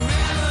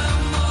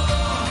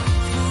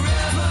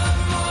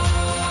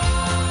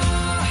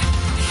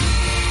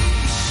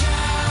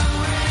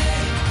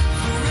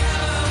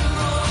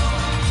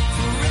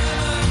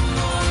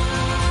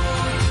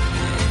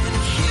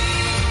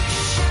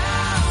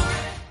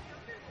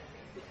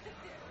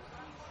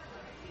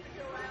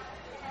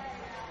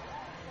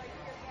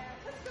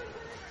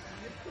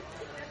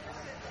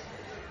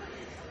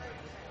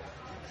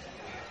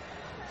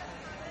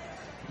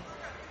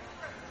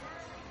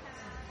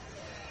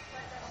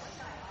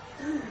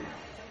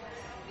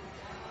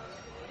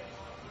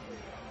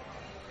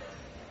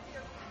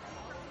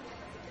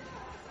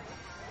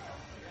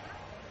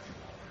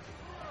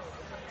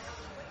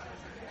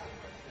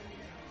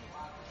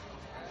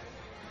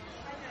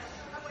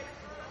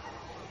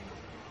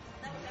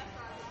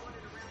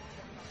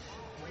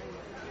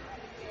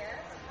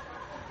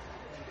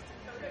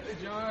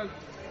John.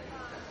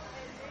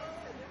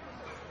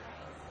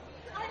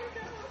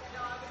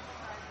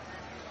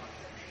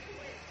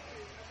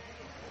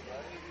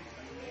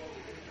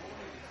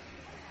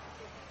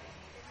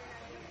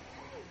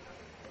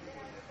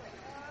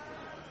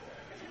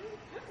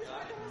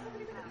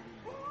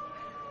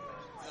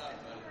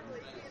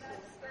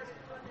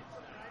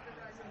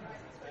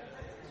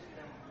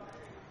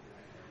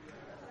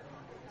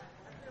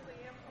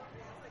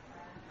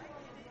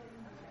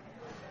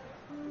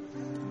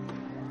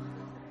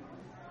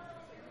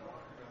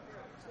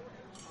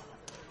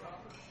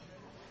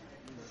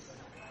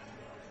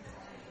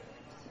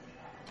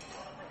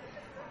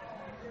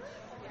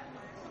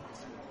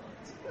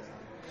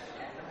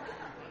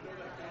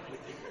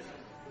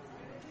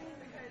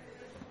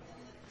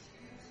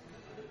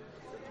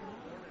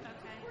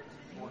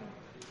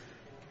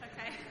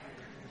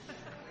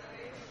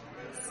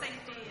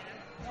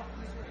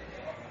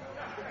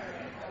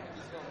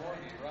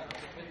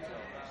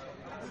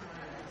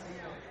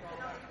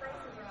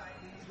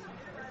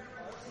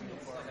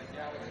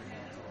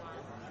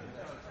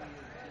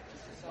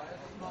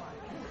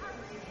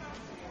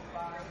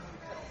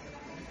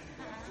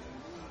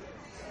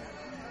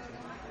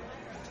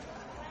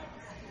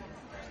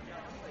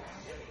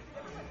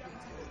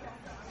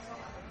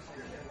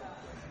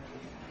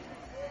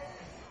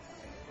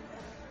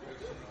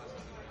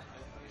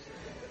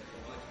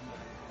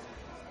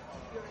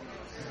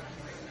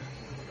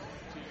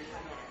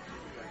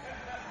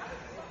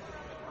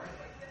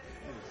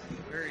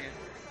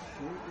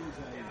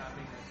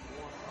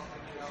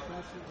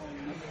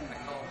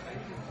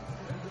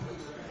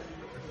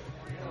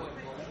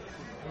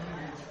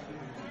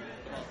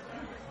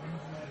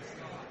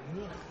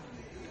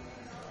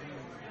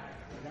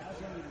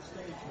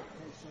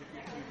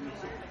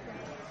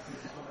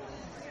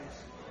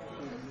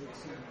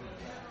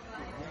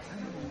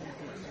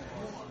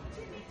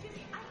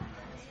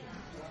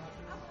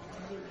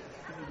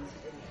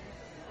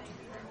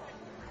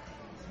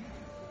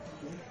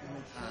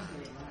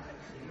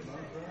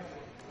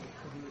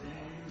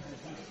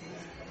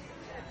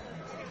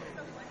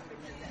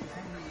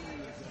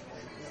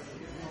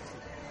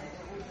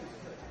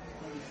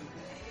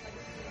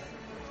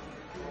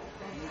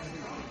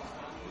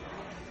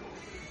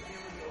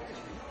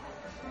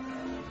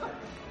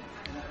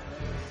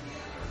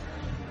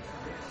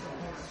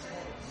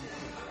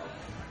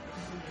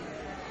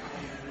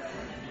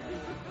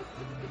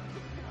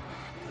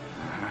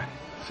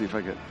 See if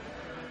I could.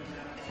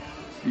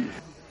 Yeah.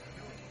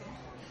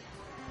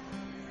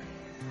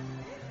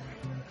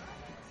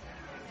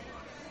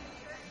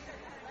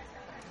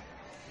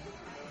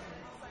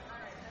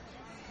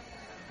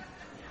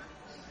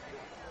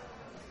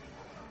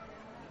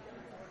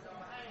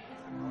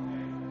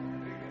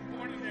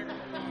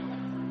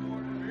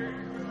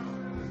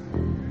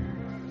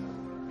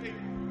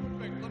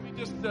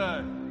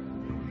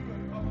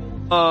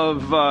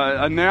 Of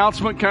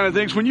announcement kind of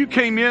things. When you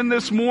came in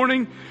this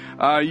morning,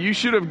 you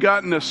should have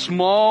gotten a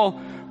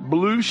small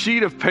blue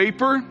sheet of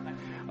paper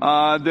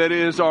that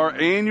is our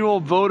annual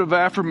vote of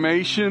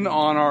affirmation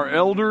on our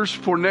elders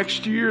for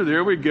next year.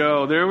 There we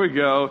go. There we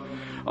go.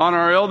 On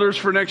our elders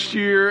for next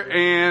year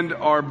and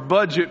our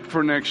budget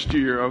for next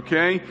year,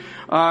 okay?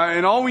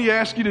 And all we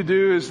ask you to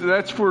do is,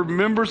 that's for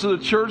members of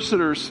the church that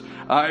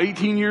are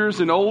 18 years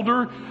and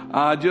older,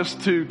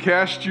 just to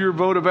cast your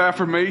vote of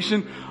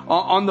affirmation.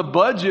 On the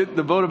budget,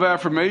 the vote of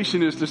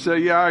affirmation is to say,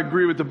 yeah, I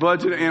agree with the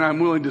budget and I'm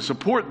willing to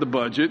support the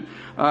budget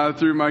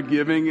through my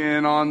giving.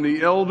 And on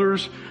the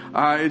elders,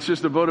 it's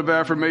just a vote of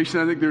affirmation.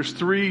 I think there's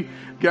 3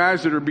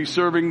 guys that will be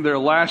serving their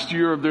last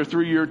year of their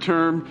 3-year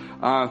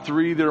term,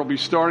 3 that will be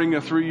starting a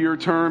 3-year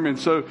term. And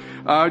so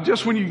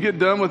just when you get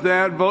done with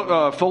that,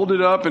 fold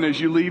it up, and as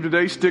you leave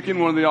today, stick in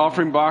one of the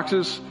offering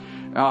boxes.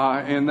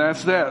 And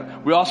that's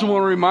that. We also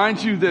want to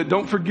remind you that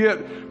don't forget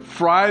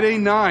Friday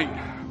night,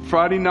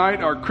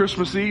 our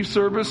Christmas Eve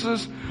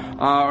services,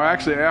 are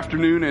actually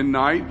afternoon and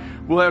night.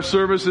 We'll have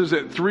services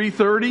at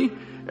 3:30,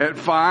 at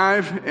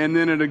 5, and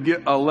then at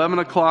 11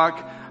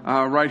 o'clock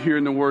right here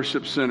in the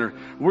worship center.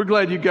 We're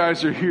glad you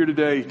guys are here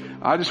today.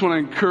 I just want to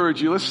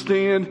encourage you. Let's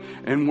stand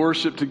and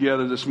worship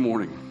together this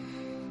morning.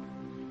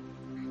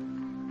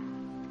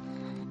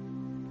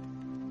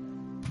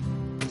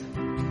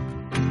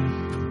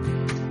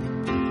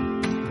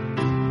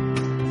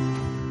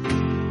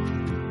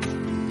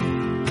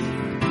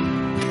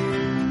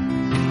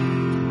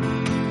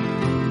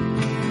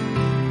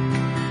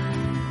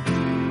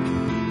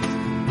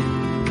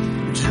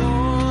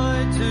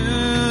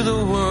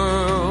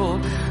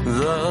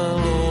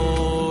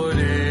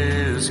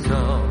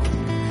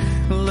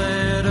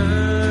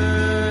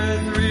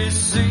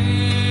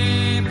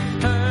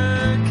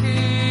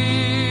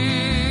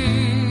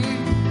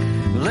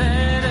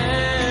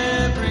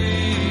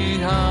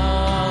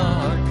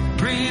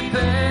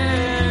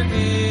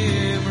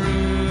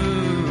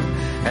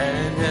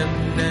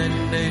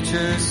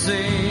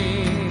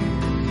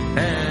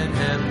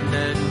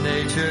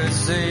 Nature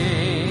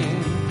sing.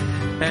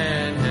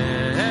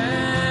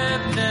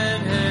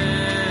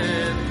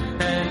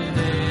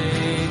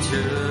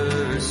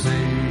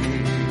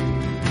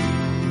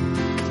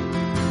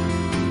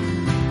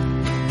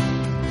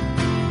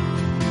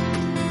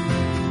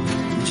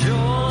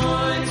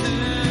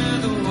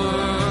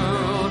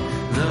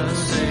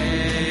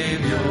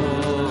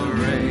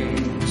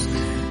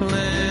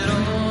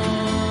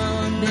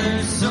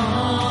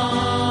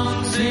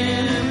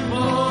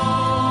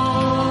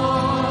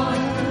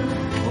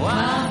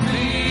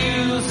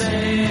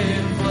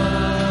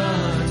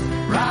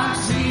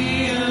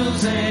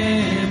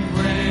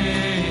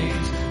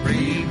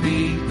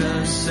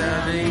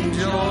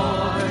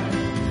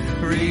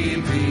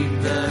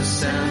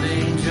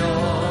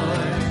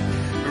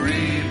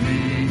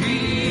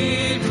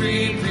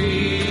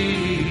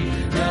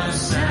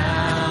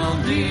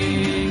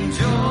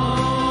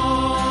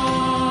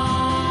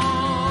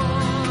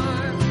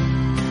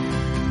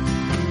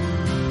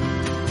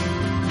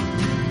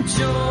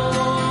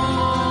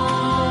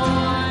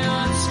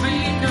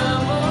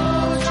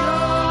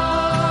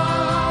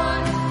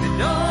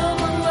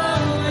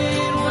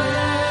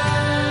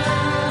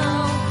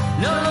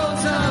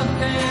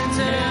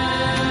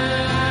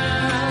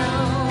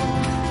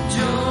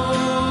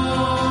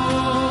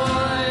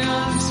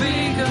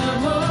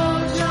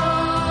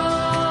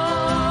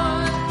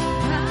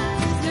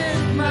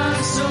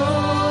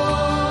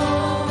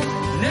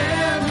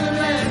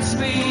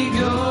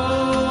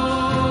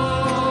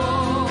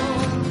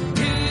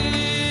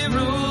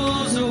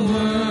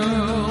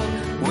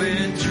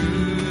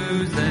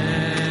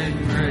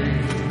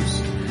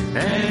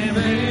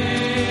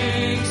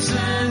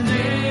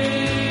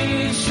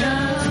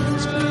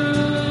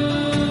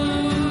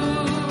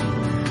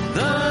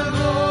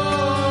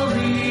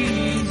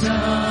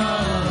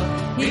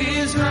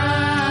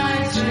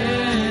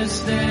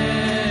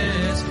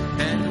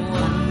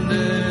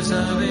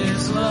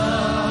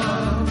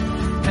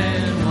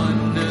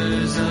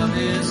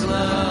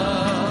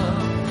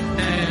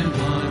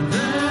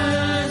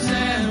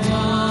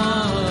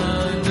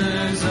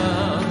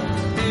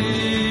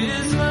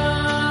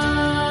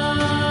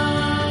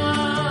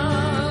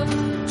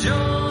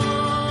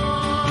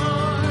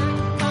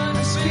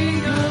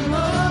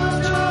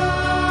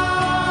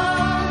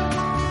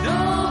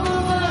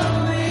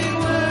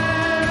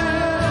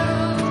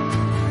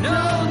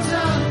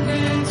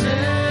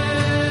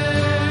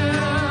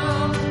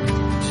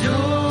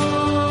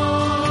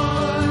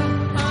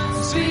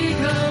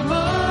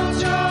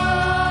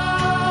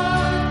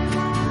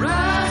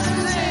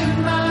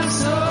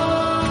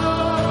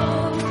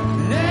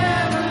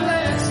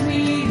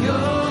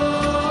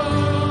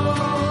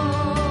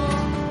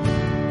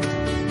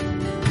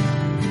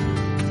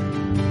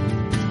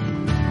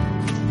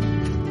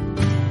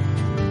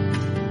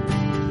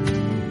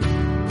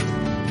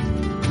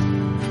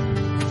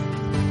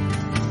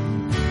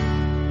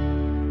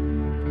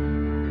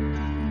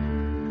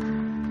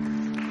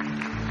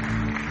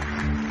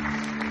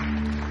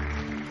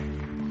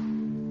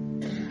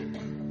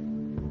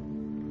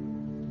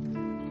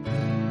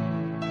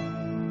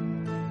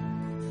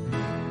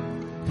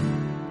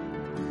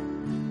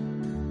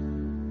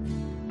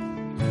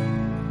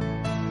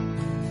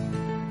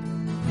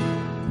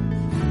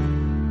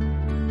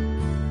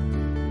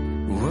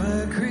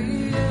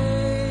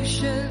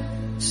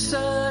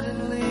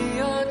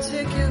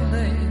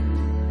 articulate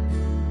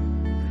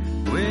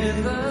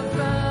with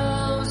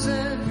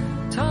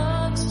 1,000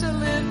 tongues to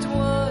lift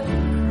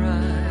one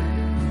cry.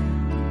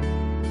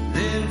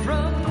 Then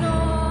from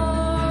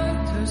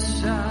north to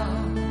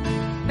south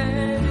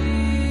and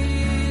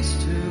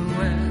east to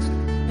west,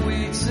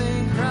 we'd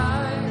sing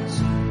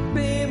Christ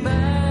be magnified.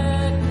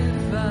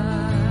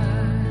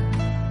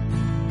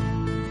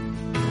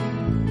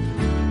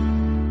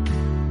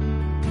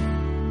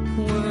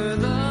 Were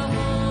the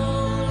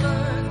whole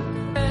earth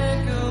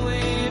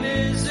echoing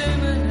His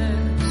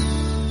imminence,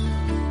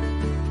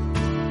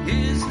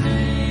 His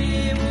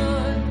name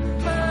would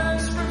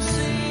burst from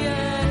sea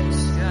and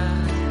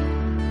sky.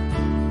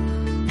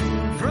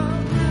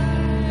 From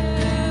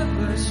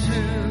rivers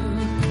to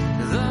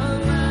the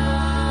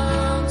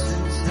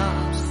mountain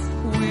tops,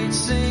 we'd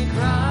sing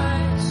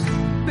Christ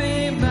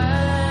be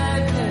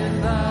magnified.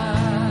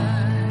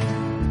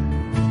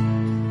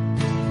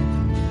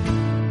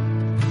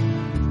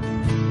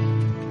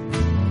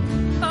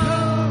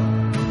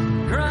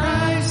 Oh,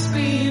 Christ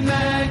be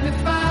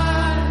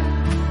magnified.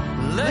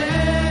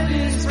 Let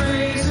His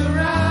praise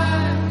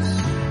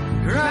arise.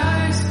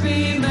 Christ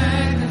be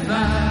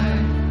magnified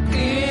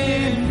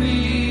in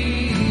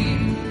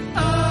me.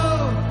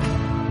 Oh,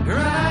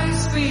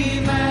 Christ be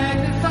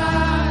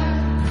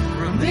magnified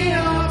from the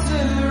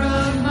altar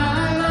of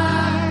my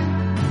life.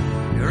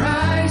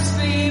 Christ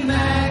be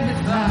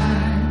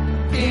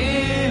magnified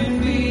in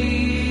me.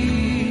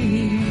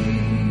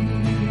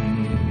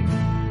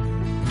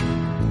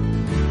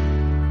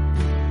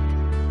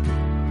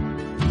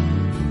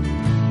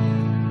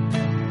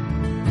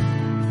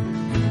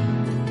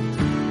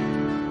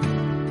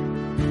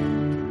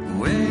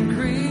 When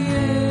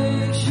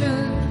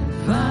creation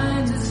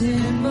finds its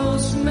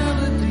inmost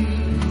melody,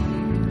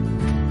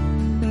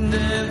 and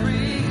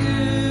every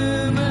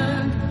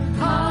human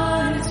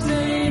heart its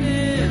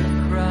native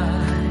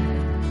cry,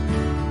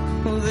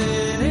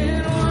 then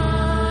in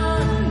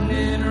one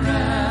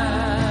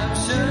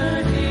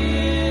enraptured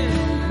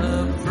hymn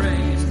of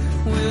praise,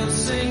 we'll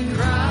sing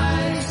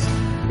Christ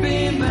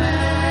be magnified.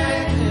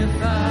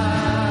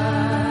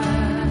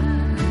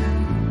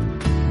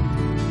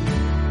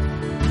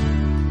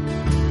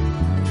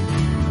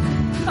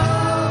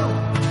 Oh,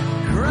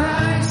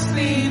 Christ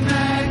be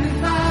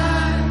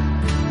magnified.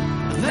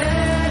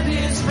 Let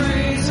His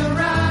praise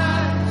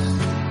arise.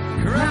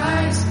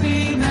 Christ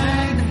be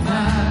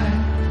magnified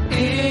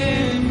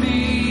in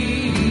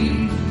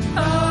me.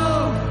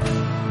 Oh,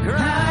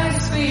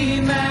 Christ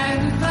be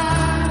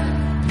magnified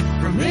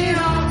from the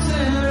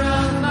altar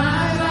of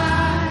my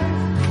life.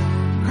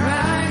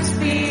 Christ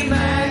be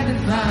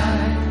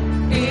magnified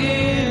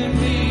in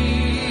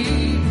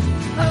me.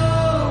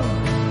 Oh,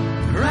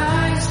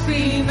 Christ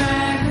be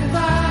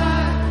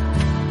magnified.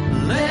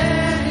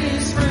 Let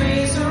His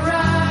praise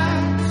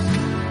arise.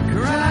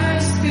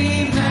 Christ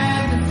be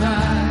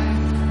magnified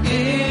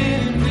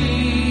in me.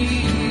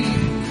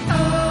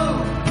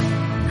 Oh,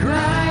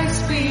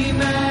 Christ be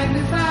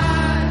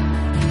magnified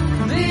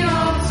from the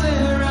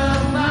altar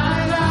of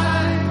my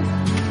life.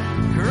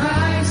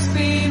 Christ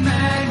be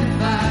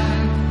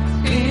magnified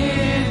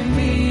in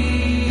me.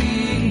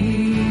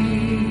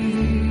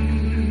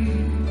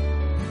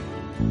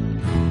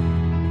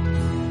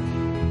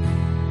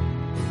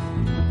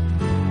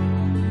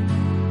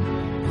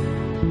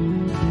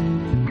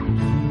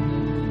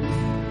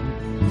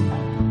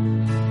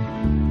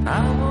 I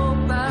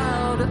won't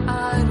bow to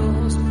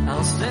idols.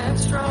 I'll stand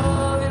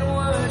strong and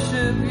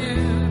worship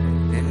you.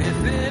 And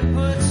if it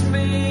puts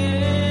me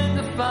in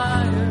the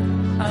fire,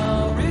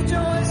 I'll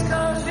rejoice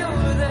 'cause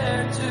you're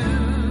there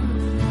too.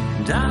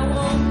 And I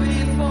won't be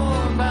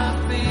formed by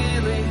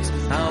feelings.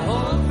 I'll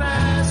hold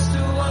fast to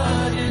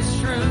what is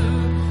true.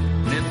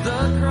 And if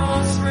the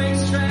cross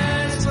brings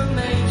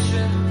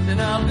transformation, then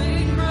I'll be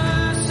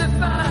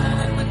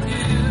crucified with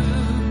you.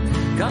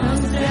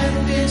 'Cause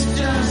death is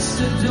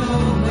just a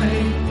doorway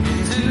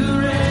into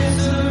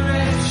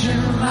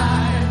resurrection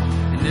life.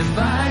 And if I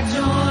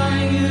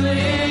join you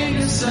in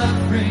your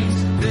sufferings,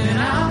 then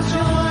I'll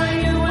join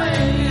you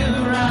when you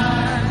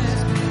rise.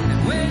 And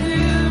when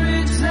you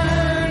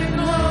return in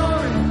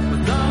glory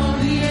with all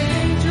the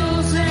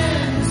angels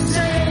and the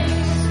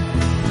saints,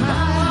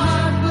 my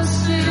heart will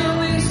still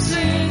be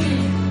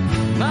singing,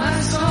 my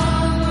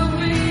song will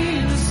be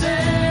the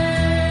same.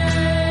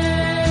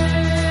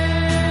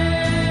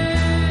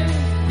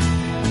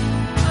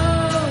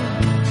 Oh,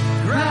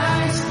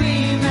 Christ be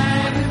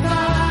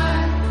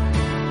magnified.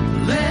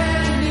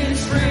 Let His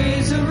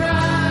praise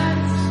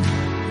arise.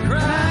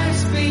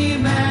 Christ be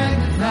magnified.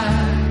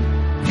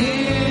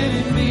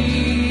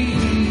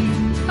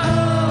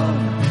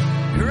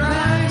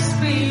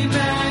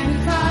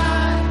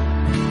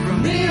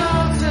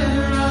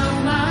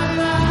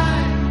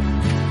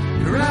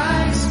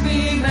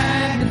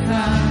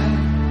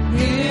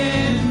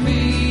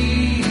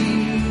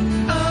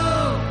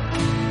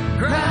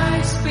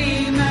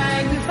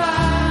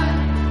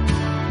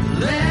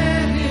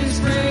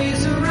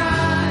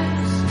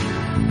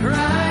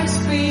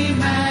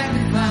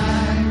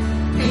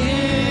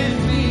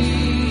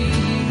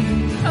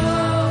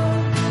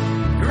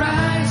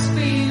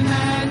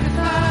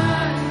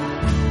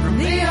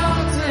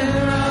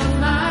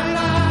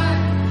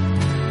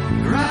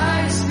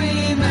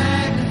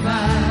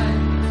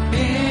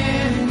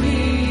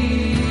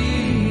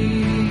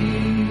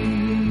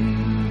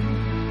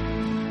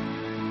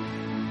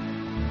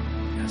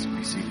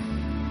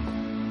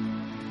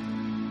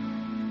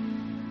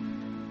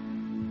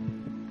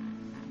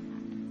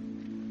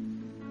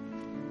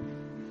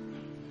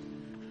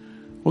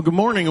 Well, good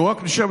morning and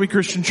welcome to Shelby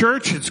Christian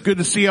Church. It's good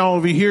to see all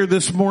of you here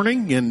this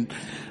morning, and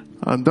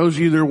those of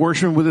you that are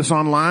worshiping with us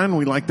online,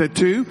 we like that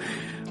too.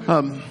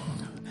 I don't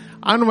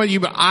know about you,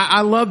 but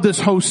I love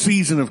this whole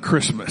season of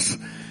Christmas,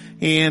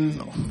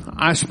 and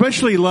I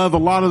especially love a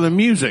lot of the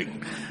music.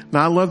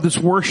 Now, I love this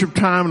worship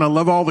time, and I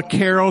love all the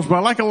carols, but I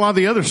like a lot of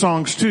the other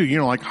songs too, you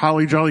know, like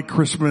Holly Jolly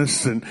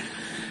Christmas. And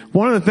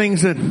one of the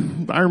things that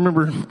I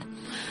remember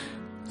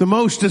the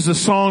most is a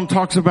song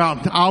talks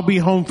about I'll be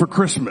home for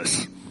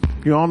Christmas.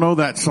 You all know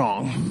that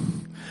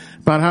song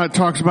about how it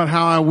talks about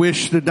how I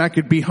wish that I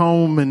could be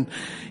home, and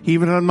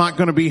even if I'm not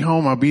going to be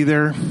home, I'll be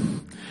there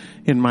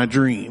in my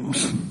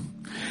dreams.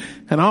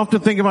 And I often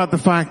think about the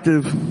fact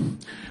of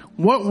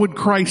what would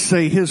Christ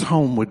say his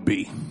home would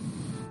be.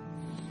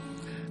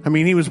 I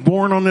mean, he was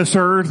born on this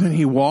earth and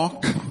he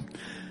walked.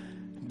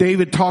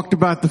 David talked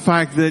about the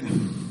fact that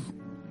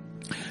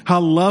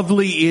how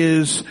lovely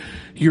is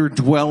your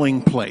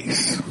dwelling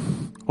place,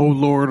 O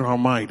Lord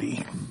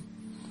Almighty.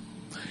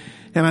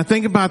 And I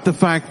think about the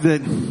fact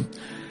that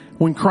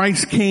when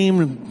Christ came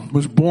and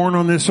was born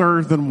on this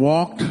earth and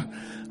walked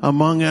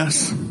among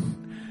us,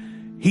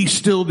 he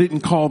still didn't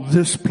call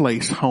this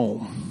place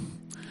home.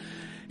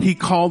 He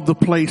called the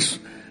place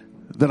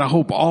that I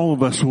hope all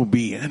of us will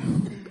be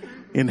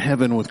in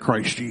heaven with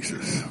Christ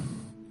Jesus.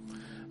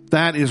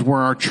 That is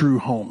where our true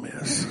home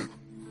is.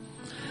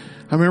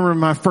 I remember in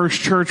my first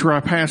church where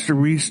I pastored,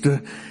 we used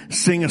to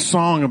sing a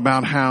song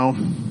about how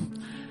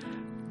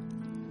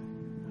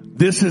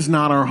this is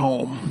not our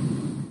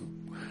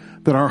home,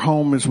 that our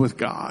home is with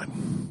God.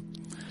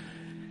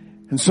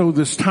 And so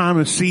this time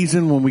of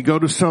season, when we go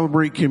to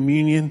celebrate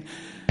communion,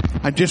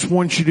 I just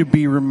want you to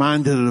be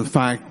reminded of the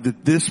fact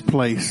that this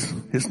place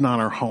is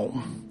not our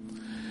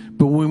home.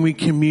 But when we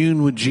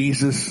commune with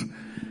Jesus,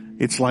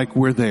 it's like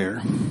we're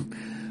there.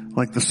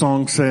 Like the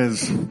song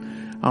says,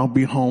 I'll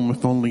be home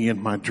if only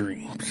in my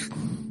dreams.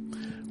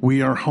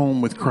 We are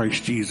home with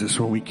Christ Jesus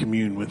when we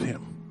commune with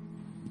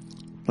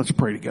him. Let's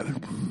pray together.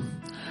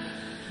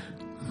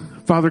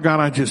 Father God,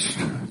 I just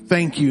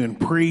thank you and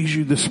praise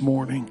you this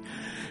morning.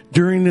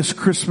 During this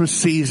Christmas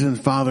season,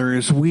 Father,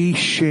 as we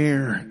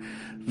share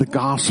the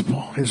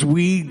gospel, as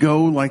we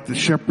go like the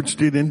shepherds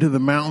did into the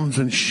mountains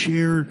and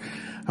share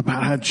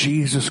about how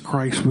Jesus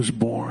Christ was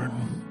born.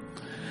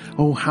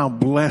 Oh, how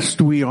blessed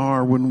we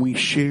are when we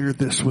share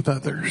this with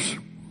others.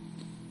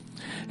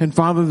 And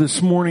Father,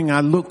 this morning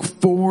I look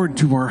forward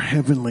to our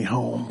heavenly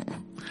home.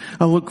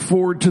 I look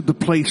forward to the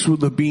place where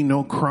there'll be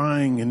no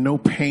crying and no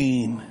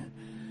pain,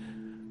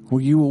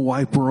 where you will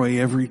wipe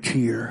away every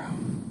tear,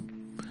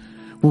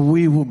 where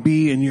we will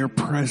be in your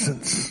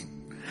presence,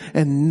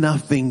 and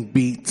nothing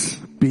beats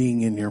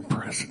being in your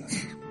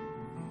presence.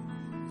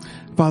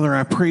 Father,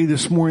 I pray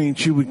this morning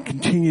that you would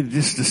continue to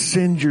just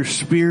send your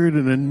spirit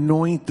and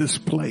anoint this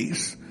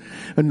place.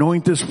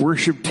 Anoint this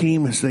worship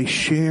team as they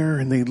share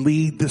and they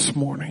lead this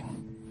morning.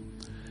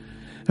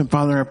 And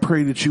Father, I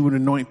pray that you would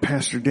anoint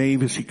Pastor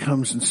Dave as he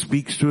comes and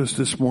speaks to us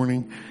this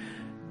morning.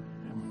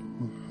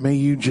 May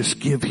you just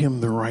give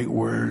him the right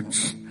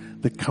words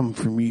that come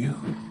from you.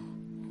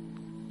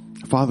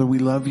 Father, we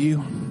love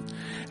you,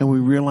 and we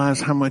realize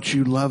how much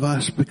you love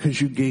us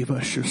because you gave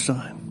us your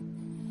Son.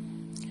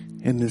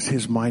 In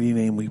his mighty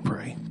name we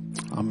pray.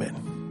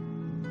 Amen.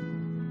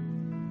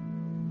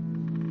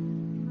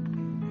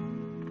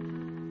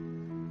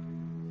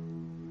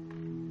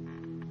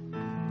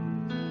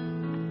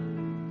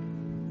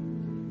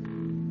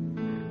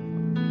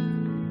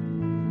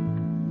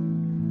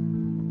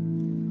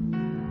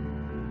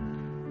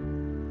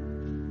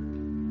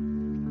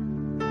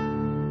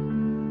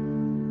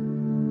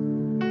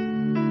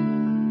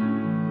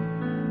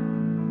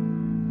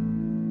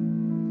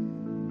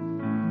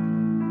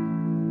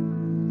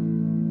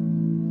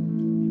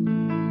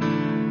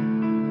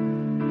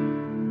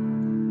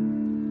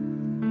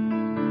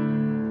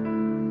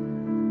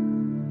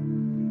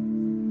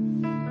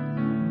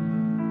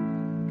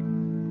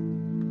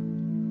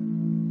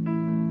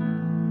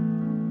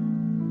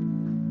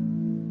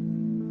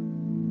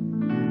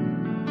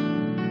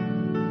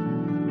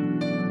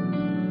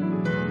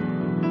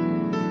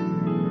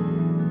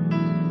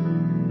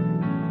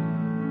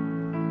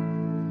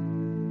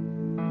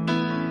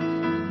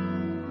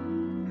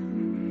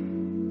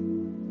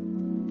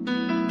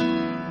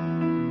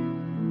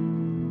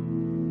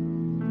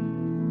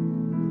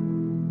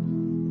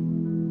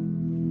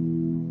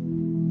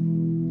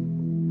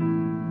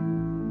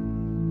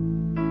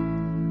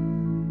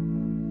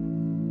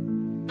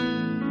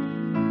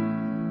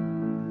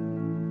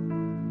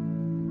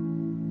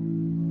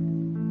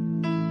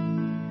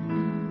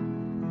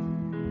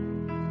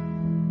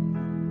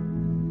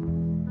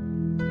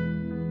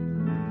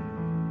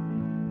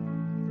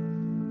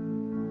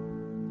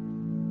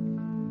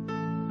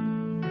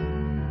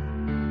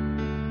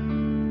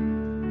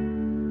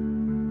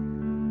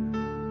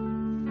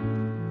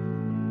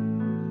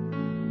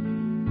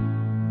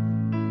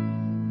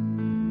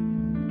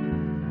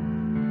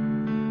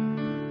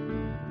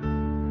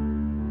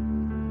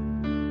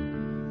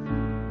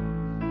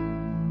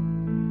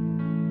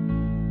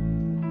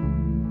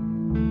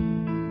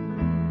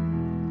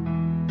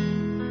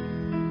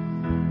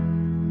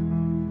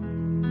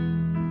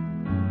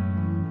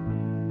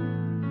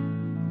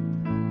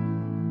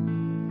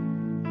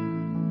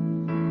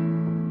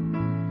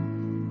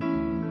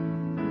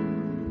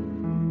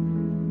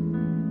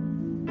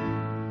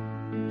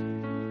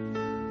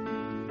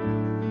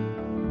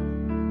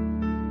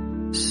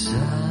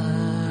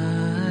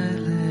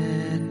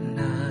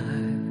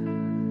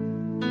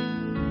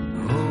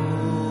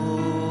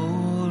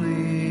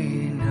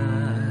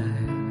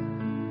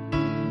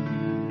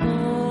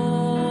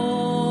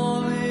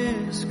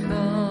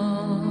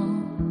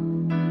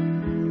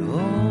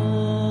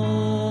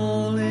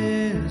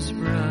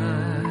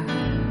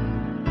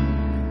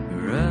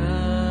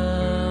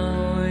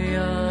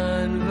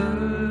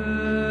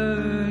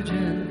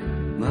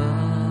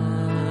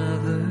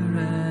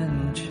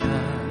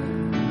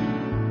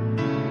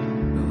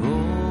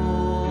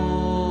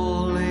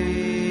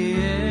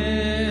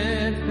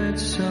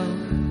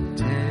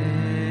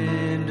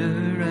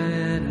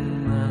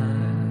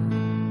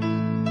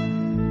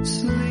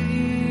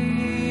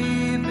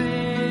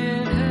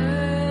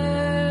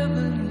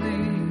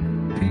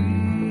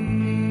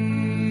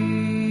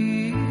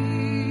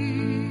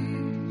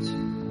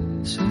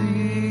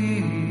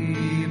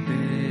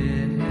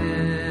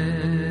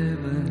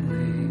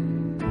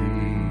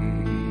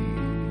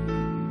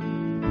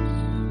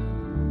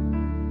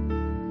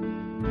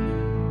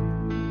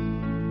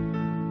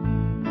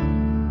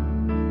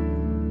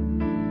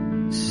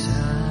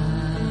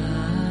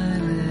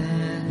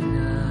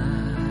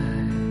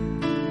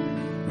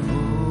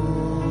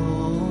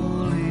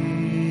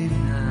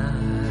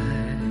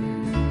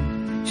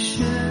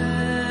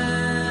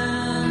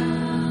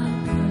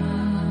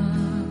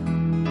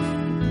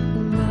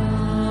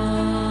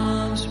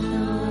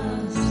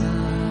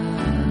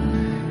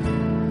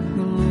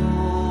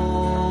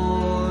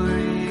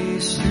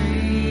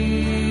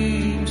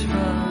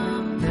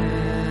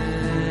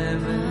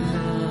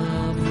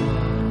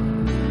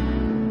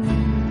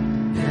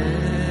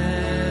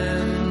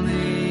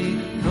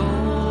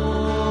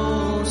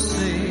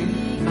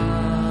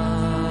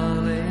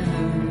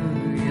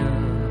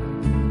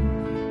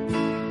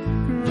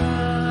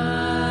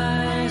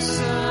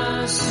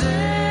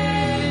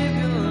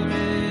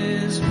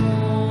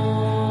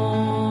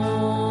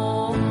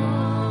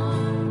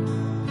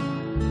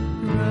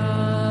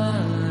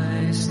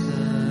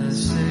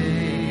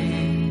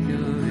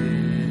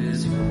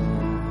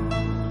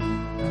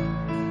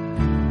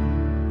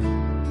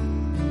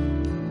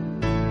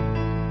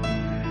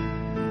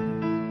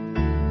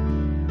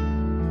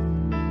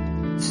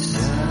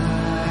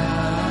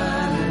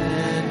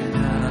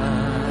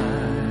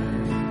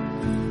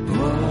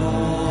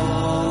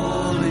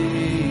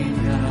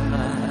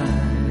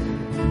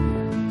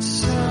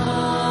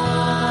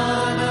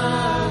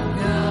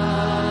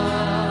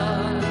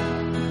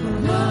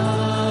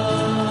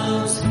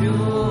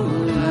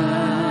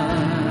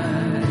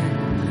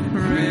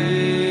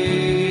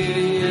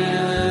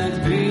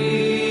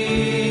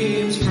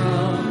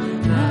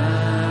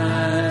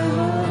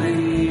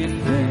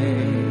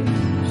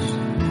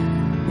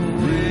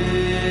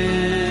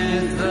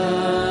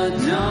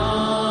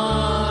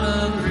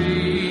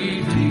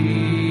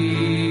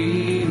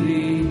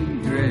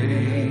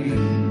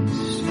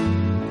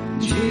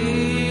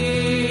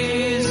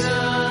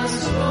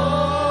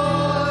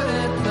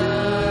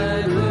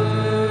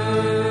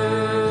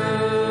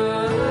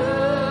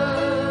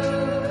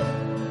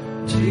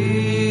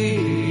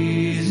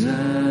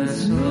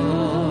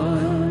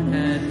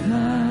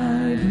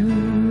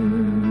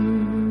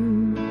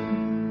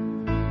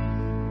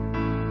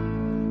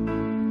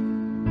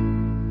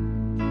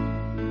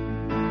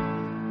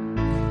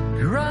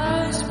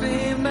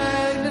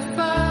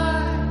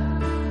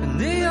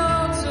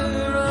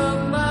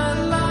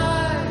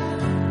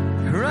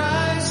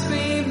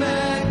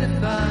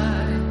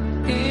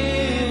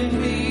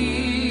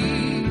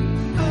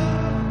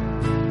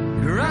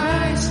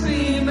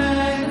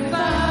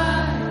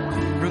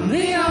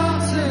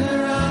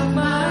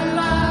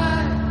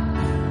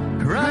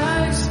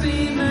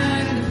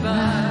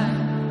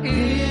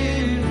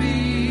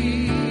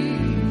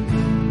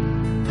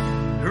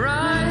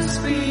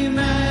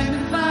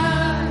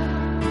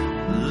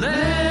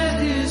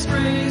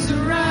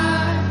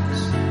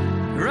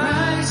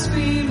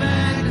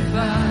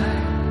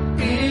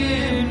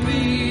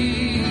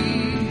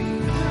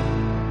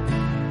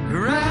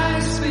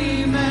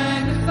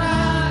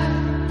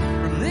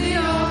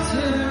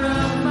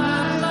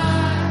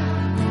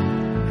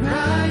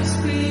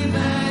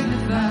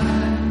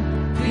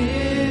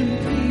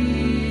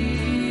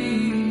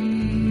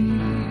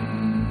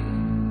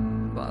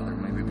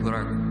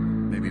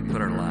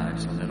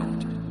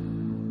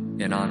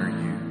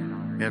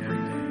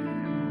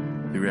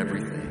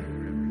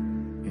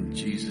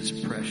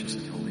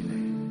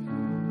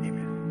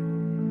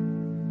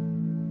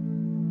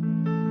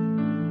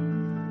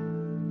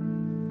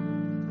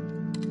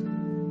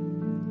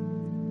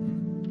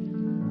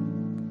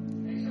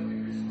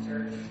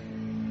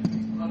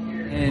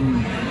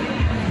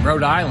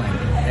 Rhode Island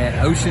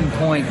at Ocean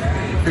Point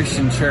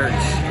Christian Church,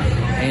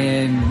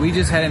 and we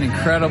just had an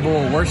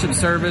incredible worship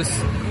service.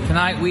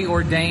 Tonight we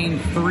ordained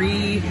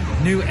 3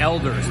 new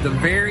elders, the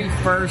very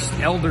first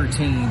elder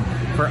team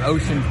for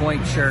Ocean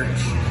Point Church.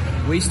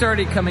 I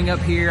started coming up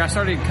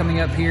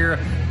here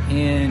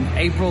in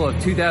April of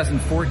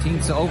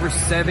 2014, so over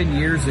 7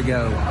 years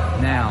ago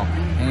now.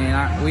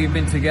 And we've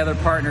been together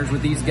partners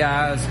with these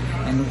guys,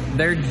 and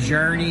their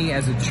journey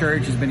as a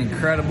church has been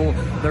incredible.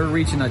 They're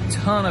reaching a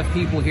ton of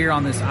people here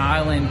on this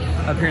island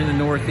up here in the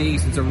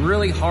Northeast. It's a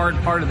really hard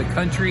part of the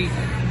country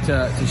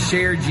to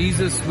share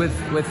Jesus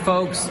with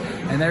folks,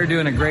 and they're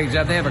doing a great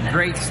job. They have a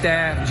great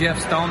staff.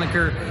 Jeff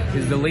Stolniker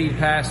is the lead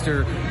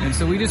pastor, and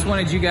so we just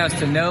wanted you guys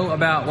to know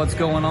about what's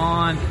going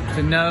on,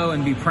 to know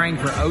and be praying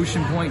for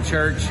Ocean Point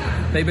Church.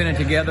 They've been a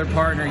Together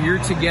partner. Your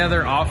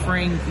Together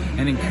offering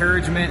and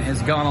encouragement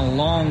has gone a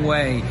long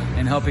way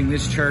in helping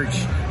this church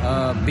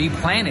be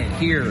planted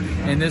here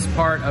in this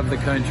part of the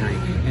country.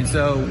 And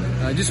so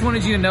I just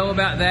wanted you to know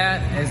about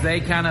that as they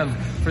kind of,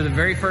 for the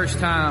very first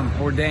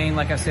time, ordained,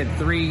 like I said,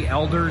 3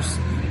 elders.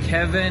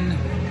 Kevin,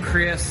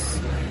 Chris,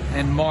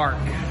 and Mark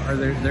are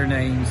their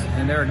names.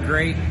 And they're a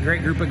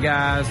great group of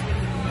guys.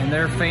 And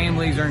their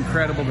families are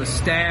incredible. The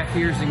staff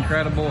here is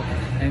incredible.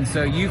 And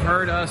so you've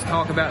heard us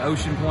talk about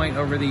Ocean Point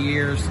over the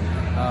years.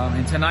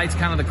 And tonight's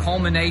kind of the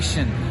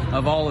culmination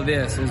of all of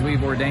this as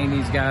we've ordained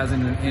these guys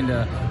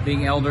into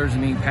being elders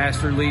and being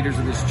pastor leaders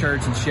of this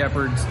church and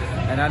shepherds.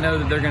 And I know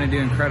that they're going to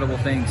do incredible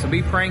things. So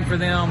be praying for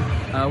them.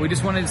 We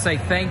just wanted to say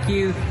thank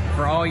you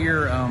for all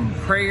your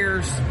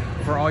prayers,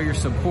 for all your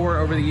support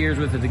over the years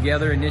with the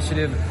Together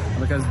initiative,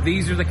 because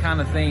these are the kind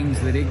of things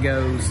that it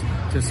goes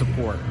to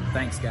support.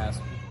 Thanks, guys.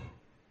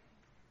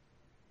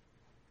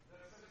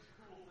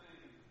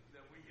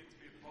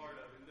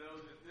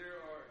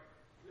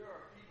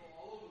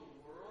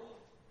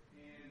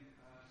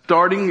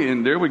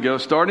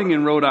 Starting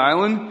in Rhode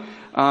Island,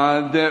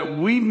 that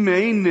we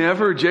may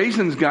never,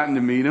 Jason's gotten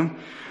to meet him,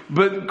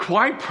 but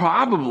quite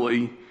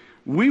probably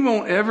we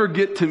won't ever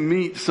get to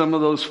meet some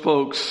of those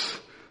folks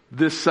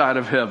this side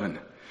of heaven.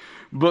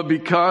 But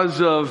because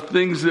of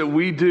things that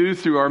we do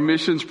through our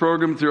missions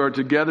program, through our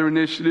Together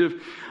initiative,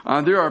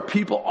 there are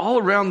people all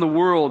around the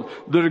world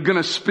that are going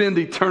to spend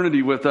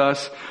eternity with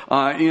us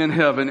in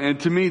heaven. And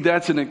to me,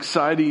 that's an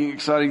exciting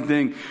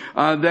thing.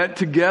 That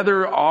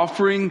Together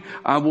offering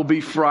will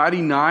be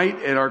Friday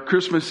night at our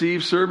Christmas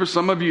Eve service.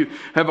 Some of you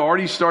have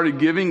already started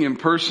giving in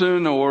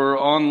person or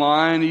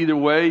online. Either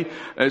way,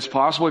 as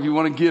possible. If you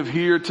want to give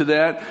here to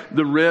that,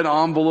 the red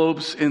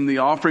envelopes in the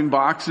offering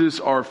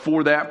boxes are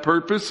for that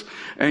purpose.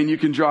 And you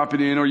can drop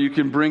it in, or you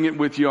can bring it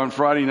with you on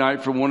Friday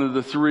night for one of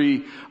the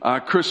 3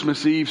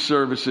 Christmas Eve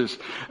services.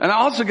 And I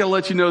also got to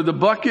let you know the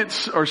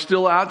buckets are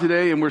still out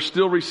today, and we're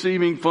still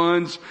receiving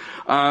funds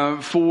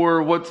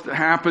for what's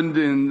happened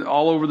in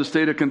all over the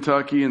state of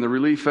Kentucky and the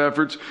relief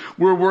efforts.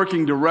 We're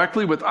working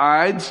directly with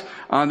IDES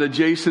that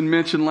Jason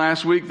mentioned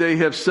last week. They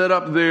have set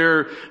up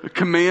their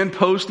command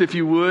post, if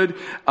you would,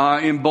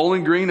 in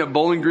Bowling Green at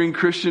Bowling Green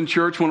Christian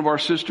Church, one of our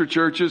sister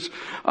churches.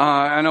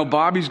 I know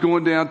Bobby's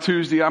going down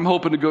Tuesday. I'm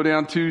hoping to go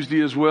down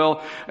Tuesday as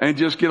well and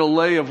just get a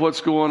lay of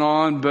what's going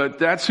on. But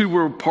that's who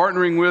we're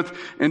partnering with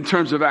in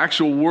terms of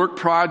actual work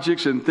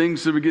projects and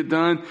things that we get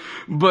done.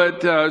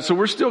 But so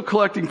we're still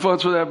collecting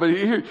funds for that. But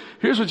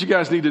here's what you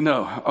guys need to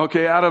know.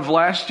 Okay, out of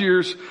last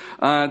year's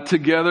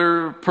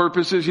Together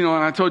purposes, and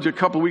I told you a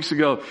couple weeks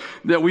ago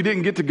that we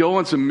didn't get to go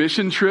on some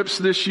mission trips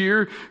this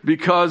year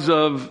because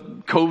of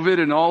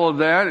COVID and all of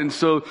that, and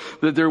so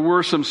that there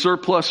were some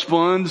surplus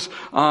funds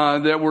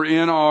that were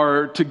in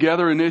our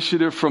Together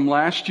initiative from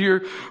last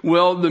year.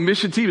 Well, the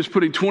mission team is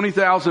putting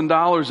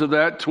 $20,000 of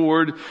that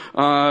toward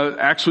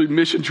actually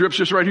mission trips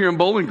just right here in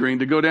Bowling Green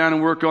to go down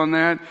and work on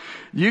that.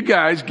 You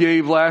guys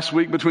gave last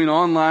week, between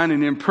online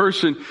and in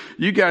person,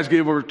 you guys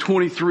gave over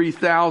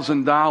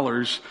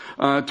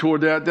 $23,000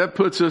 toward that. That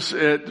puts us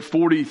at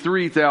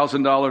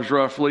 $43,000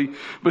 roughly.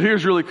 But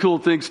here's really cool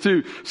things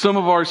too. Some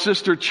of our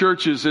sister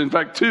churches, in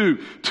fact, two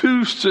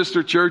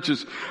sister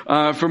churches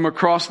from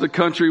across the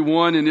country,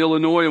 one in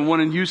Illinois and one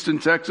in Houston,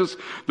 Texas.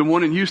 The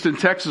one in Houston,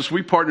 Texas,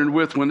 we partnered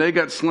with when they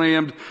got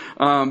slammed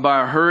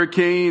by a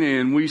hurricane,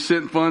 and we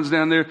sent funds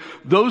down there.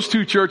 Those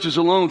 2 churches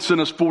alone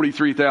sent us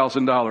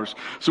 $43,000.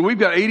 So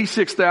we've got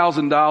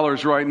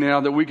 $86,000 right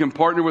now that we can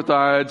partner with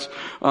IDES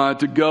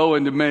to go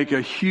and to make a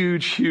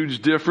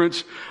huge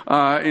difference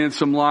in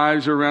some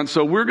lives around.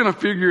 So we're going to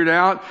figure it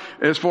out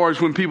as far as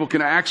when people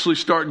can actually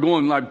start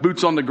going, like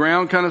boots on the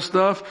ground kind of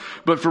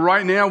stuff. But for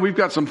right now, we've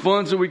got some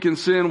funds that we can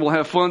send. We'll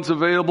have funds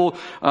available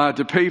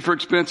to pay for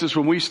expenses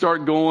when we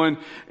start going,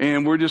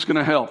 and we're just going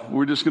to help.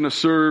 We're just going to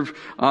serve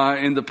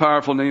in the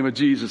powerful name of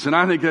Jesus. And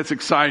I think that's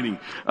exciting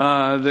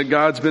that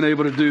God's been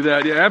able to do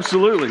that. Yeah,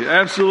 absolutely.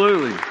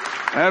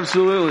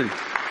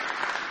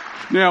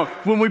 Now,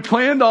 when we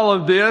planned all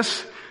of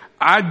this,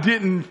 I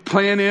didn't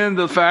plan in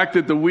the fact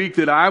that the week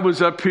that I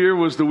was up here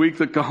was the week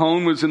that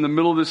Cajon was in the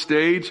middle of the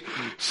stage.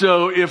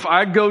 So if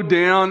I go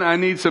down, I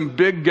need some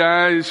big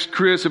guys.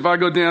 Chris, if I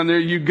go down there,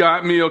 you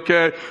got me,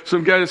 okay?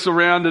 Some guys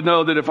around to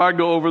know that if I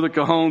go over the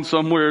Cajon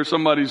somewhere,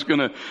 somebody's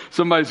gonna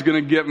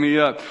get me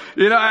up.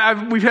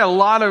 We've had a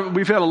lot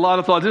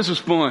of thought. This is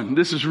fun.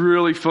 This is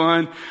really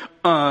fun.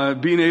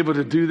 being able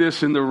to do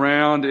this in the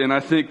round, and I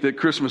think that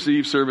Christmas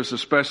Eve service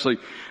especially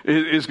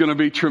is going to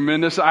be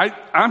tremendous.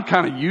 I'm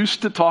kind of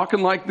used to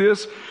talking like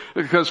this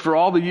because for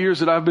all the years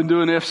that I've been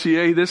doing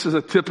FCA, this is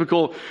a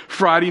typical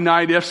Friday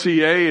night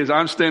FCA as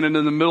I'm standing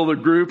in the middle of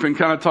the group and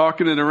kind of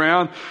talking it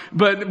around.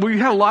 But we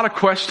had a lot of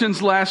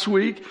questions last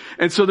week,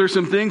 and so there's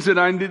some things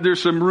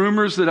there's some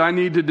rumors that I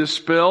need to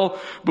dispel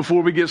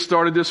before we get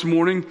started this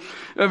morning.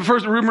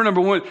 First, rumor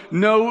number one,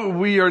 no,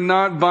 we are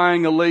not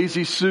buying a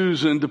Lazy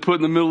Susan to put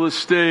in the middle of the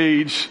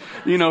stage,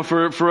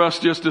 for us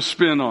just to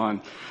spin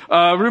on.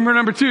 Rumor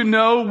number two,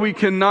 no, we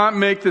cannot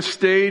make the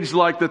stage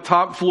like the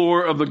top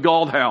floor of the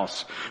Galt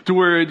House to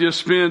where it just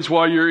spins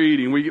while you're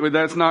eating.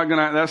 That's not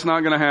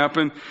gonna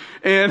happen.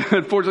 And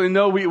unfortunately,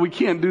 no, we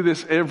can't do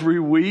this every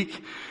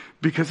week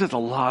because it's a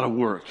lot of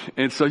work.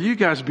 And so you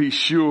guys be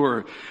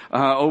sure,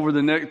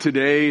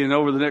 today and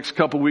over the next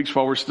couple of weeks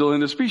while we're still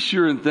in this, be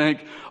sure and thank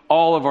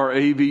all of our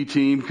AV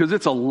team because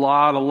it's a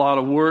lot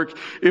of work.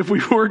 If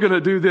we were going to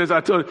do this, I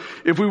told you,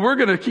 if we were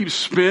going to keep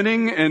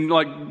spinning and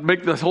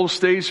make the whole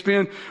stage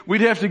spin,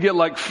 we'd have to get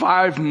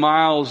 5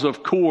 miles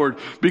of cord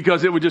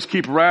because it would just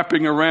keep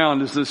wrapping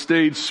around as the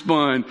stage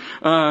spun.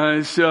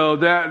 So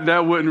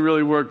that wouldn't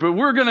really work. But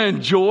we're going to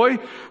enjoy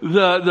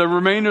the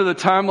remainder of the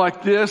time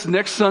like this.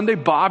 Next Sunday,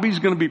 Bobby's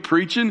going to be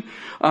preaching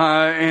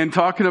and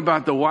talking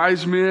about the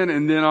wise men.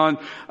 And then on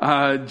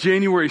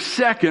January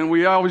 2nd,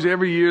 we always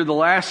every year, the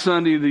last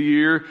Sunday of the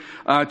year,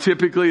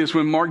 typically is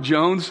when Mark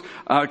Jones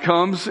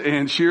comes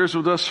and shares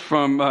with us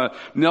from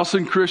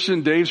Nelson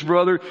Christian, Dave's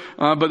brother.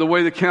 But the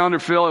way the calendar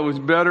fell, it was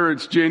better.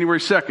 It's January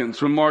 2nd.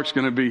 It's when Mark's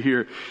going to be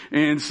here.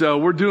 And so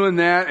we're doing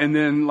that. And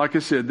then, like I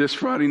said, this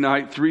Friday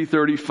night,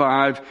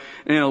 3:35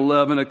 and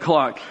 11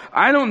 o'clock.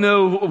 I don't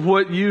know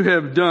what you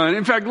have done.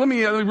 In fact,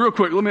 real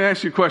quick, let me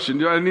ask you a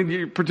question. I need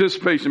your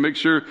participation. Make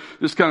sure,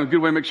 this is kind of a good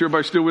way to make sure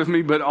everybody's still with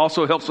me, but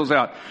also helps us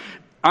out.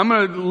 I'm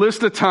going to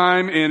list a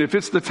time, and if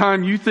it's the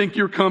time you think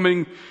you're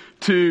coming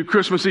to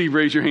Christmas Eve,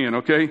 raise your hand,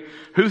 okay?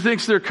 Who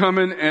thinks they're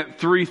coming at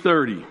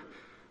 3:30?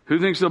 Who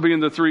thinks they'll be in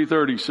the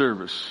 3:30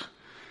 service?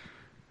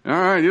 All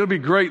right, it'll be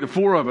great. The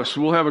 4 of us,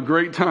 we'll have a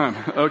great time,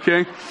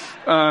 okay?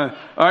 All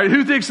right,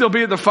 who thinks they'll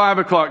be at the 5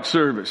 o'clock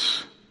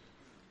service?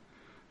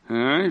 All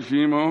right, a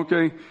few more,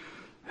 okay.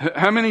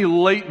 How many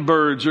late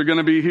birds are going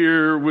to be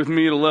here with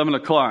me at 11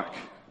 o'clock?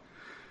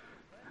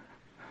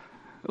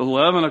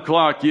 11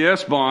 o'clock,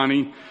 yes,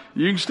 Bonnie.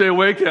 You can stay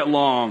awake that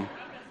long.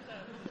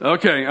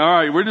 Okay, all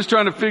right. We're just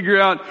trying to figure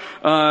out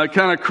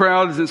kind of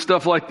crowds and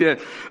stuff like that.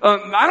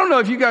 I don't know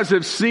if you guys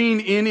have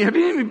seen have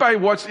anybody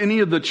watched any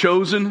of The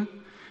Chosen?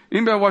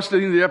 Anybody watched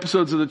any of the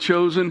episodes of The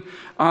Chosen?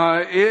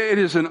 It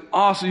is an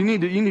awesome, you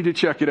need to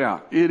check it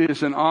out. It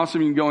is an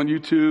awesome, you can go on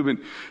YouTube and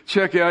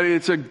check it out.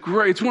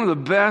 It's one of the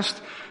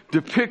best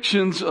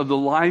depictions of the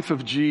life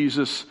of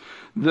Jesus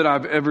that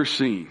I've ever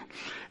seen.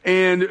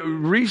 And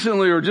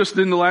recently, or just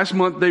in the last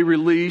month, they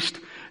released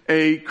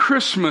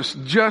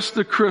just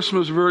the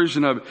Christmas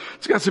version of it.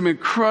 It's got some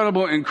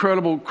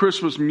incredible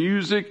Christmas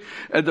music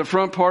at the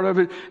front part of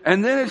it.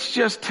 And then it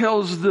just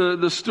tells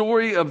the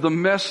story of the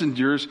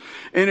messengers,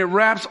 and it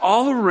wraps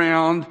all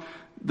around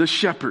the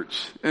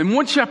shepherds. And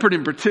one shepherd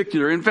in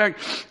particular, in fact,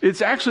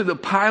 it's actually the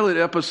pilot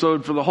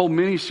episode for the whole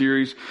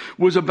miniseries,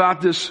 was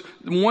about this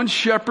one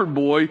shepherd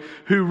boy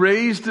who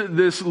raised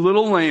this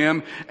little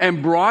lamb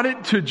and brought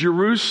it to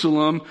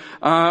Jerusalem,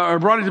 or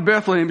brought it to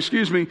Bethlehem,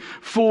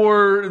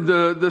 for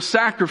the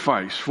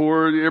sacrifice.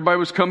 Everybody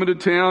was coming to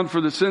town for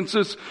the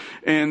census,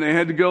 and they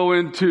had to go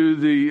into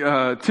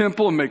the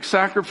temple and make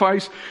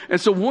sacrifice.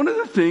 And so one of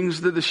the things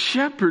that the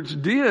shepherds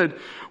did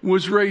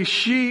was raise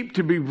sheep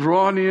to be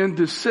brought in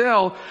to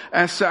sell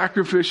as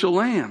sacrificial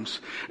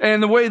lambs.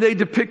 And the way they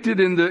depicted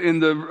in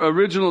the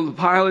original, the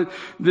pilot,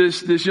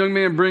 this young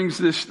man brings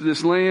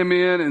this lamb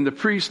in, and the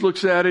priest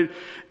looks at it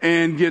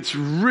and gets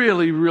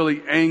really,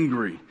 really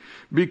angry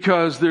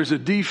because there's a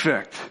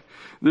defect.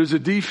 There's a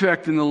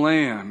defect in the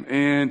lamb,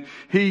 and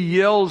he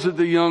yells at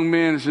the young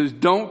man and says,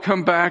 "Don't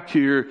come back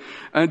here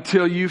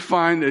until you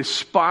find a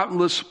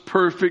spotless,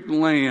 perfect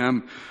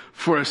lamb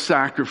for a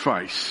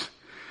sacrifice."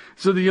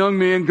 So the young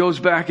man goes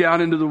back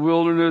out into the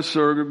wilderness,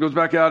 or goes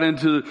back out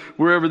into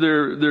wherever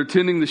they're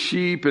tending the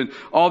sheep, and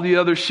all the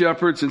other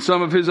shepherds and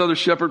some of his other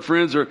shepherd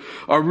friends are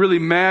really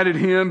mad at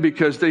him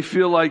because they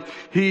feel like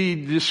he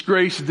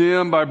disgraced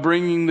them by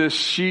bringing this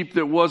sheep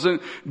that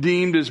wasn't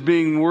deemed as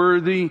being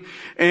worthy.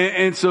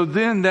 And so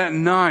then that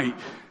night,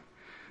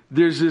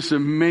 there's this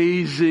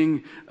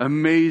amazing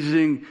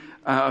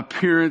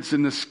appearance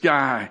in the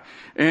sky.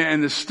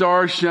 And the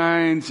star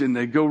shines, and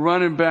they go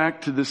running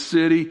back to the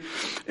city,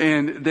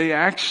 and they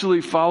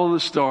actually follow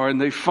the star,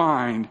 and they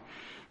find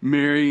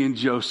Mary and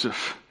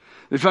Joseph.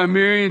 They find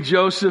Mary and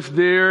Joseph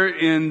there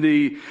in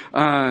the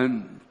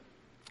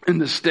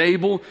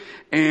stable,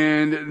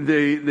 and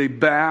they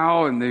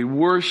bow and they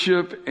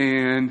worship,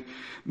 and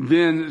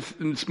then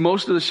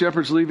most of the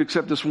shepherds leave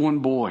except this one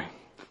boy.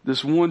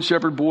 This one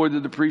shepherd boy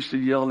that the priest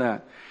had yelled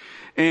at.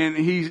 And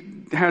he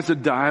has a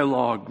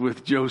dialogue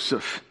with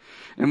Joseph.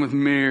 and with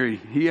Mary.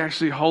 He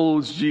actually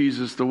holds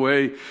Jesus the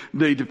way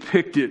they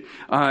depict it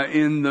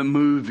in the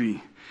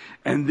movie.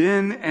 And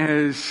then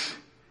as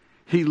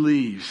he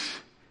leaves,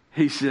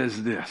 he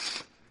says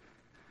this: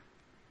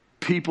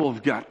 people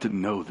have got to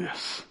know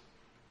this.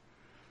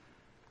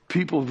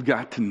 People have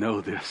got to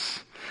know this.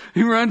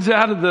 He runs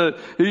out of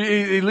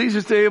he leaves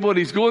his table and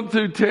he's going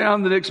through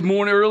town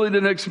early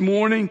the next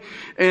morning,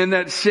 and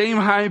that same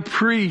high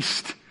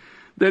priest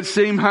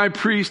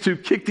who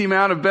kicked him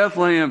out of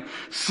Bethlehem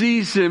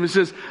sees him and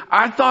says,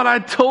 I thought I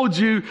told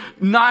you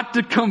not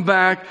to come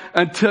back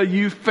until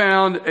you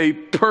found a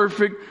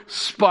perfect,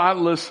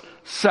 spotless,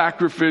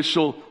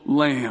 sacrificial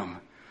lamb.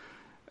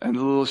 And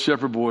the little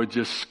shepherd boy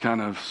just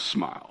kind of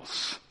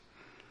smiles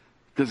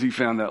because he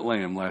found that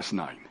lamb last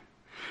night.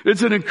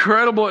 It's an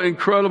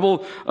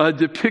incredible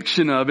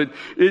depiction of it.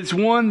 It's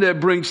one that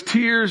brings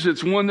tears.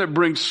 It's one that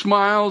brings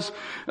smiles,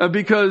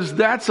 because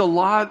that's a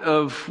lot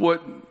of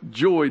what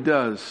joy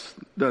does,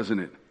 doesn't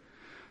it?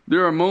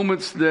 There are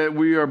moments that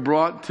we are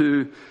brought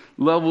to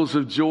levels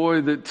of joy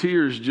that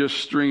tears just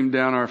stream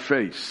down our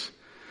face.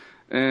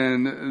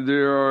 And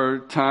there are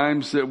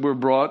times that we're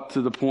brought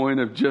to the point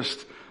of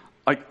just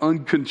like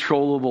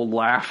uncontrollable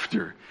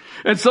laughter.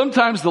 And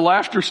sometimes the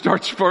laughter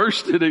starts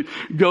first and it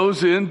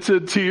goes into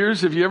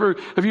tears. Have you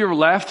ever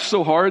laughed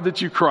so hard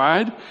that you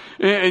cried?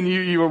 And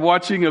you were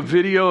watching a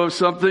video of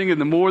something,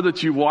 and the more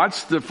that you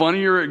watched, the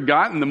funnier it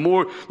got, and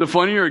the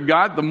funnier it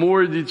got, the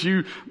more that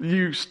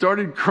you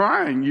started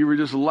crying. You were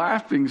just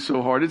laughing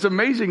so hard. It's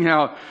amazing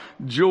how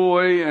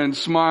joy and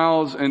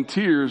smiles and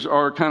tears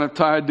are kind of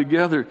tied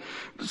together.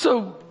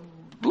 So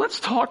let's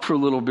talk for a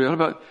little bit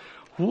about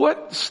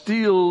what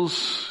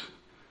steals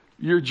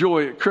your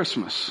joy at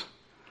Christmas.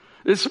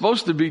 It's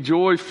supposed to be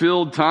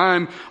joy-filled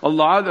time. A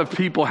lot of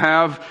people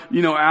have,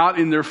 out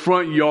in their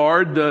front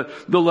yard,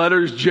 the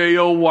letters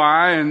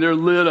J-O-Y, and they're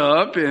lit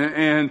up,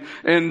 and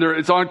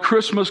it's on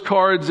Christmas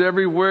cards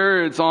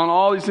everywhere. It's on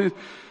all these things.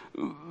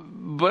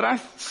 But I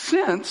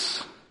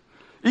sense,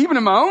 even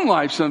in my own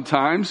life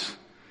sometimes,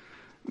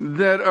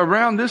 that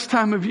around this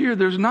time of year,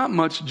 there's not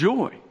much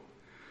joy.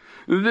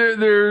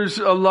 There's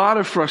a lot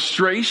of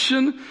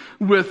frustration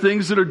with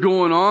things that are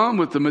going on,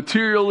 with the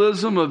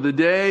materialism of the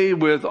day,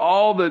 with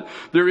all that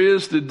there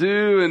is to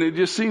do. And it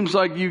just seems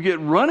like you get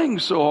running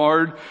so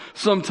hard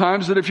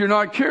sometimes that if you're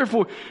not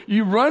careful,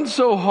 you run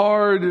so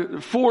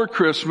hard for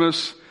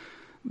Christmas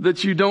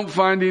that you don't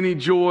find any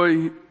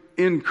joy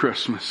in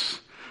Christmas.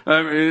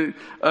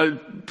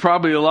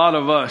 Probably a lot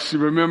of us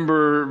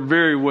remember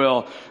very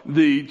well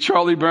the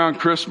Charlie Brown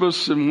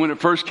Christmas, and when it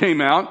first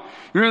came out.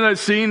 Remember that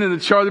scene in the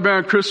Charlie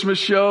Brown Christmas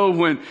show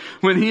when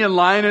he and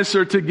Linus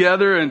are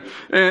together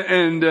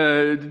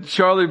and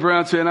Charlie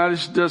Brown saying, "I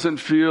just doesn't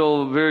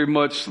feel very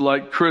much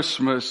like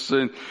Christmas."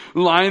 And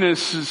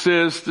Linus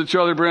says to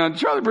Charlie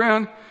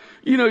Brown,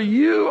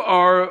 you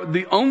are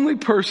the only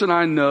person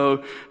I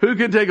know who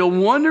can take a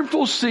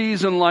wonderful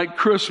season like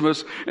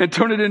Christmas and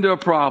turn it into a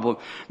problem.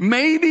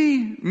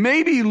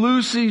 Maybe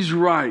Lucy's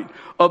right.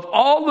 Of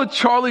all the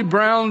Charlie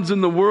Browns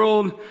in the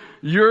world,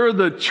 you're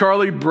the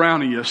Charlie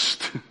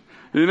Browniest.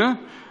 Can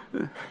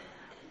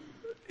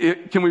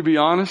we be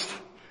honest?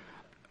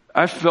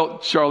 I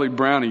felt Charlie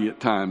Brownie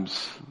at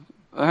times.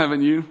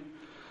 Haven't you?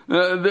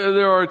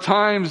 There are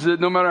times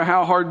that no matter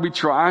how hard we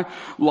try,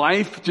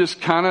 life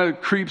just kind of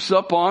creeps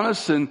up on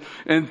us and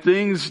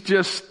things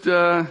just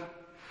aren't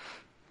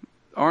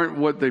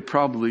what they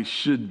probably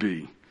should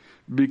be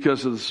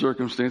because of the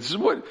circumstances.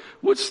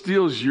 What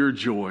steals your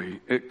joy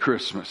at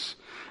Christmas?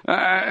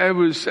 I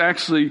was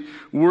actually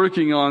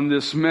working on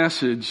this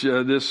message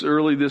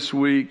early this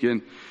week,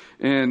 and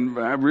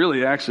I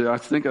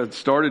think I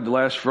started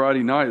last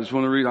Friday night. It was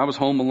one of the reasons I was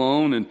home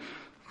alone, and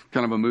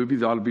kind of a movie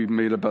that ought to be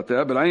made about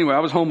that. But anyway, I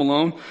was home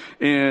alone,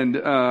 and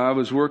I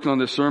was working on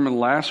this sermon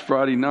last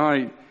Friday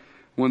night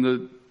when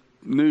the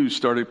news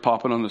started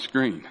popping on the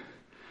screen.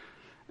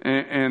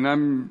 And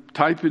I'm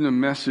typing a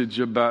message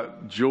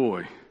about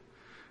joy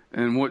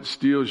and what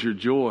steals your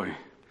joy.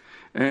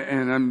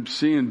 And I'm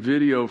seeing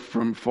video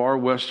from far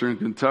western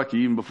Kentucky,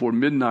 even before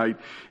midnight,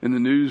 and the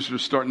news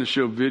was starting to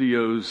show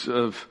videos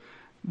of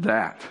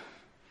that,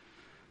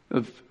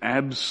 of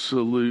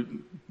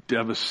absolute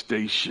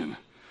devastation,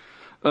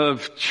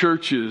 of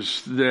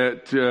churches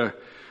that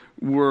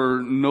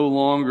were no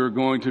longer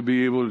going to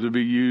be able to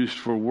be used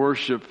for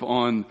worship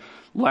on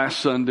last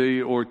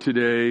Sunday or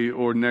today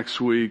or next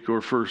week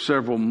or for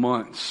several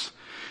months.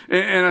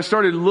 And I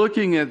started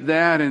looking at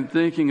that and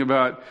thinking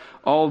about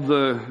all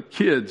the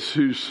kids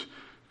whose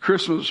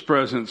Christmas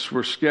presents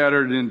were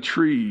scattered in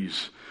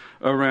trees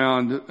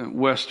around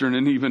western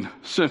and even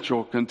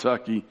central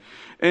Kentucky.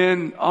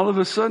 And all of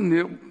a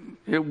sudden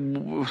it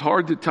was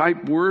hard to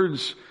type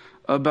words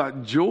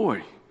about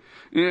joy.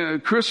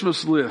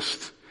 Christmas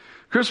lists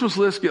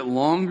get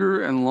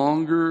longer and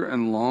longer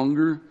and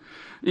longer.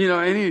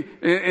 I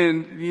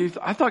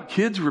thought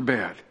kids were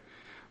bad.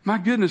 My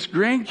goodness,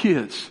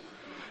 grandkids.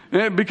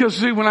 Because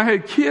see, when I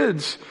had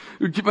kids,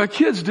 my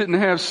kids didn't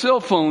have cell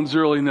phones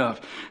early enough.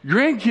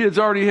 Grandkids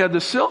already had the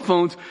cell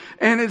phones,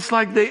 and it's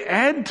like they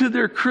add to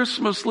their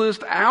Christmas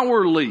list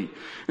hourly.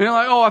 And they're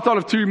like, oh, I thought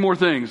of 2 more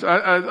things.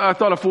 I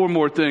thought of 4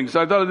 more things.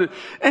 I thought of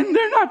and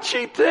they're not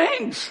cheap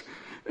things.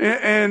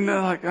 And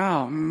they're like,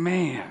 oh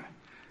man,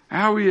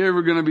 how are we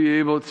ever going to be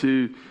able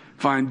to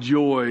find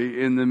joy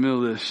in the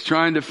middle of this?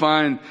 Trying to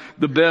find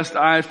the best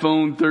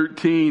iPhone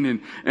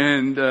 13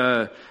 and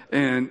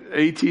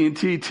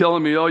AT&T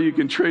telling me, oh, you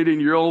can trade in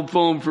your old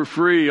phone for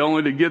free,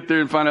 only to get there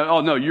and find out,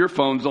 oh no, your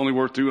phone's only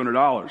worth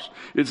 $200.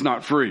 It's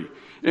not free.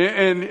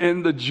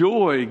 And the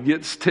joy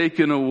gets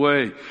taken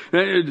away.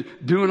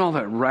 Doing all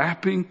that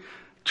wrapping,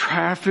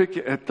 traffic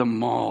at the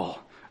mall.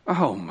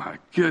 Oh my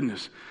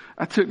goodness.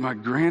 I took my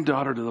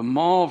granddaughter to the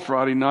mall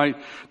Friday night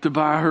to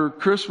buy her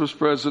Christmas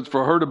presents,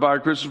 for her to buy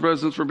Christmas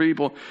presents for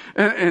people.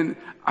 And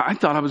I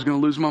thought I was going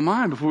to lose my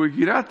mind before we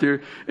get out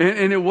there.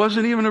 And it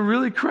wasn't even a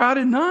really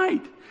crowded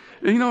night.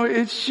 You know,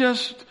 it's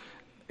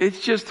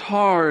just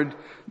hard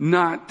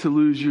not to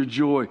lose your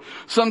joy.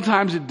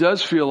 Sometimes it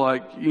does feel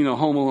like, you know,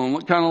 Home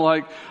Alone, kind of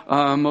like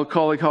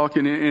Macaulay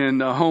Culkin in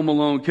Home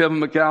Alone,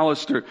 Kevin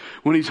McAllister,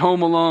 when he's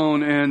home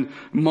alone and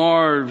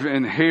Marv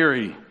and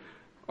Harry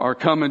are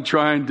coming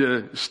trying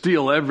to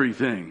steal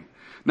everything.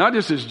 Not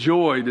just his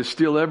joy, to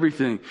steal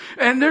everything.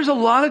 And there's a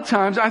lot of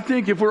times, I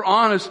think, if we're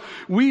honest,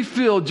 we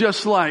feel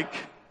just like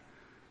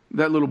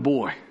that little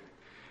boy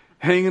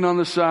hanging on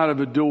the side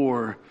of a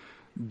door,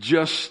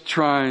 just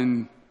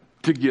trying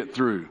to get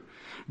through.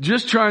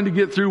 Just trying to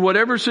get through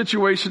whatever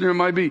situation there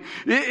might be.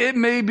 It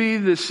may be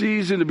the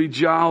season to be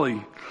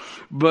jolly.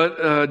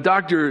 But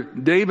Dr.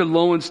 David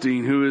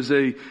Lowenstein, who is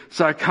a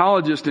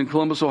psychologist in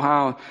Columbus,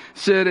 Ohio,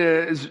 said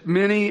as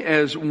many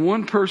as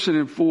 1 person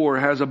in 4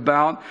 has a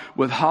bout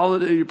with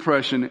holiday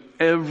depression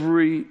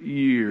every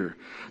year.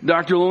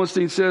 Dr.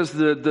 Lowenstein says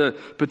that the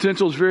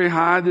potential is very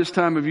high this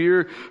time of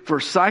year for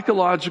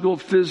psychological,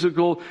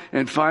 physical,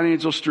 and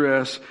financial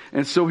stress.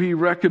 And so he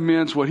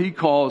recommends what he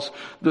calls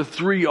the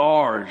 3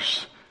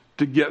 R's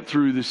to get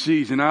through the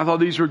season. I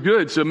thought these were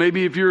good. So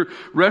maybe if you're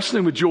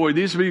wrestling with joy,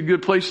 these would be a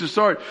good place to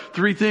start.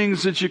 3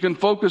 things that you can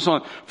focus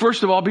on.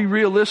 First of all, be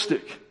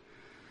realistic.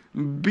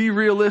 Be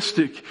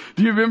realistic.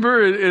 Do you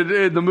remember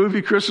in the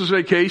movie Christmas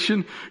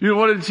Vacation? You know,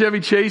 one of Chevy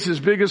Chase's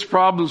biggest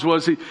problems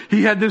was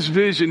he had this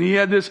vision. He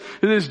had this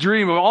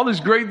dream of all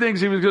these great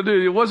things he was going to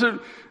do. It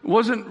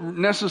wasn't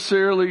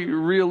necessarily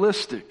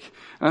realistic.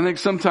 I think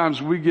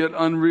sometimes we get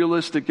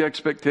unrealistic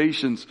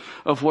expectations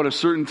of what a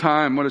certain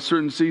time, what a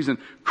certain season,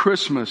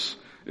 Christmas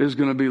is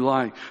going to be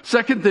like.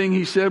 Second thing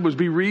he said was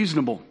be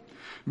reasonable.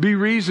 Be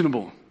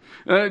reasonable.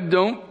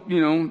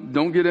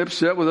 Don't get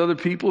upset with other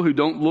people who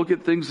don't look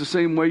at things the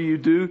same way you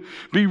do.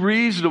 Be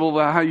reasonable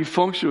about how you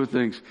function with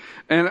things.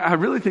 And I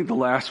really think the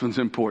last one's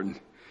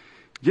important.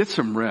 Get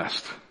some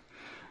rest.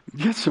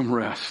 Get some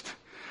rest.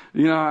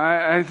 You know,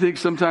 I think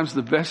sometimes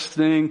the best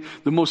thing,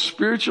 the most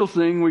spiritual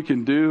thing we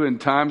can do in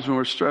times when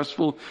we're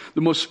stressful,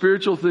 the most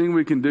spiritual thing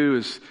we can do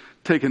is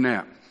take a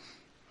nap.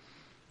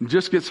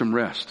 Just get some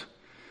rest.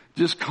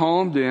 Just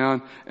calm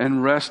down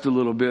and rest a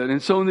little bit.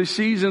 And so in these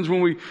seasons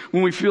when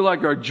we feel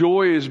like our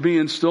joy is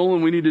being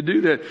stolen, we need to do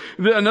that.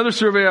 Another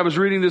survey I was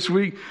reading this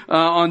week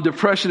on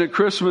depression at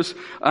Christmas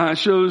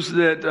shows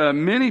that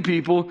many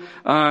people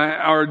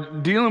are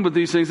dealing with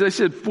these things. They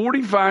said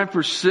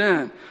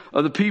 45%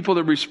 of the people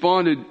that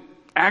responded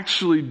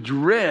actually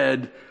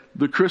dread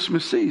the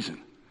Christmas season.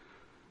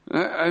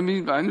 I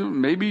mean, I know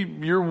maybe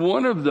you're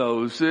one of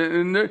those.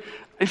 And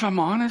if I'm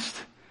honest,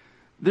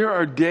 there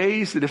are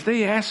days that if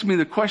they ask me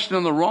the question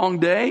on the wrong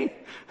day,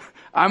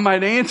 I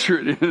might answer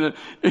it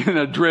in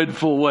a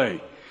dreadful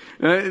way.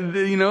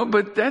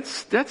 But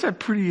that's a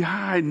pretty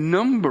high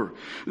number.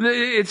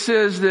 It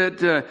says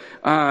that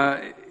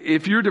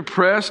if you're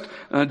depressed,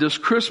 does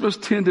Christmas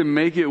tend to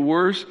make it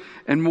worse?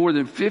 And more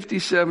than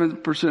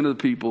 57% of the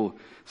people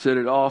said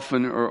it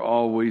often or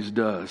always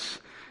does.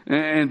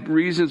 And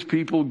reasons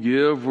people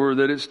give were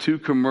that it's too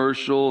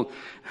commercial.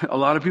 A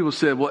lot of people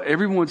said, well,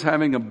 everyone's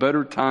having a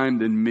better time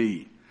than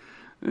me.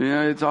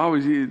 Yeah, it's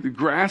always, the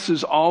grass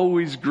is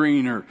always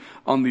greener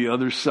on the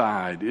other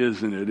side,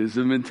 isn't it? Is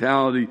the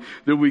mentality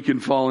that we can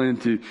fall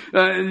into.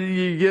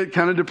 You get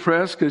kind of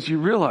depressed because you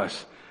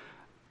realize,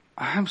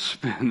 I'm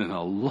spending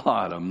a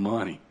lot of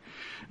money.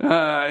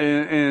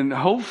 And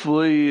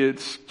hopefully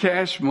it's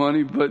cash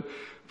money, but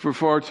for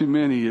far too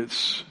many,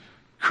 it's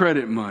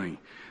credit money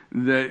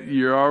that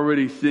you're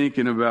already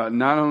thinking about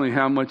not only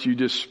how much you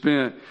just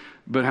spent,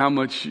 but how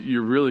much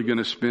you're really going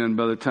to spend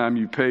by the time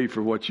you pay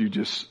for what you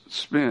just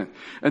spent.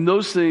 And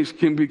those things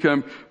can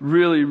become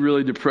really,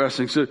 really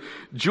depressing. So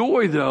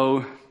joy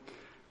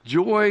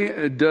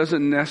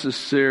doesn't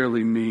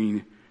necessarily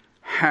mean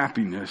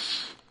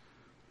happiness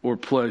or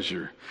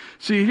pleasure.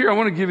 See, here I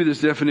want to give you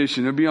this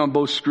definition. It'll be on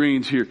both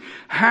screens here.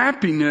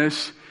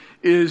 Happiness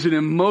is an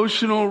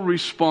emotional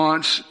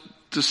response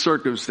to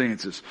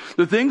circumstances.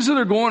 The things that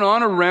are going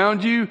on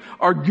around you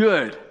are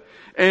good.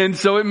 And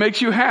so it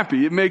makes you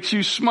happy. It makes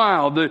you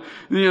smile.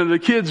 The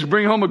kids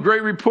bring home a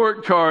great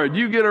report card.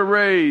 You get a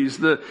raise.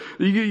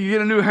 You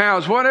get a new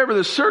house. Whatever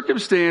the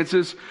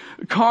circumstances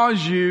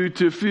cause you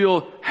to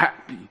feel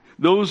happy.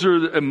 Those are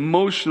the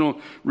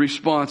emotional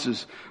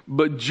responses.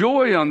 But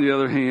joy, on the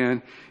other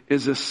hand,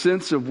 is a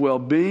sense of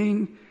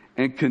well-being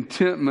and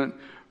contentment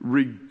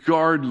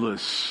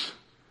regardless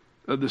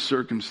of the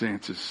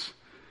circumstances.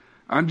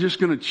 I'm just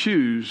going to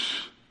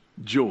choose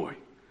joy.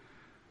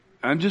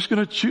 I'm just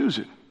going to choose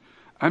it.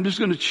 I'm just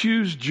going to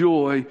choose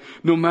joy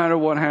no matter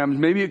what happens.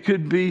 Maybe it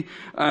could be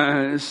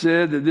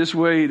said that this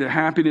way, the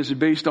happiness is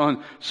based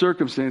on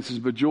circumstances,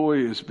 but joy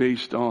is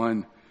based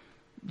on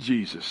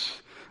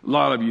Jesus. A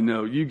lot of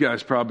you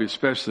guys probably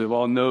especially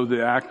all know the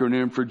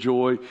acronym for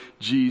joy: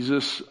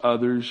 Jesus,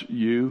 others,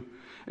 you.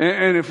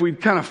 And if we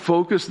kind of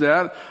focus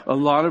that, a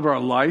lot of our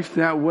life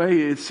that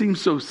way, it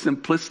seems so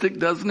simplistic,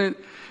 doesn't it?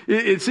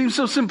 It seems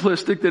so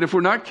simplistic that if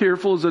we're not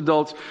careful as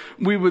adults,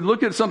 we would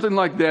look at something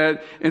like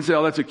that and say,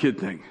 oh, that's a kid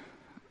thing.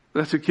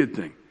 That's a kid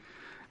thing.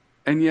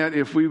 And yet,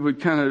 if we would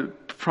kind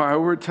of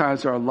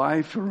prioritize our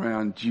life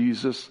around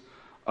Jesus,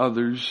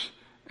 others,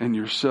 and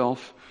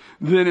yourself,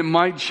 then it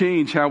might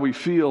change how we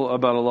feel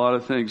about a lot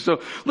of things.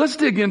 So let's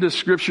dig into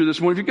Scripture this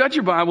morning. If you've got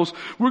your Bibles,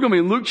 we're going to be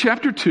in Luke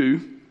chapter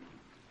 2.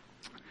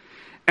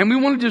 And we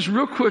want to just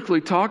real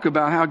quickly talk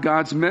about how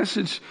God's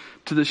message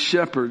to the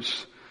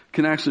shepherds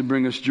can actually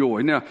bring us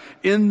joy. Now,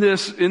 in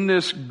this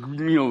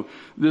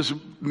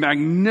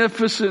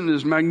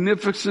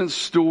magnificent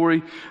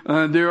story,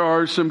 there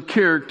are some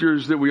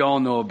characters that we all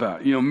know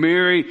about.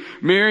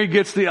 Mary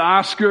gets the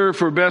Oscar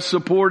for Best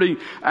Supporting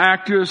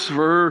Actress for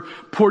her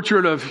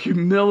portrait of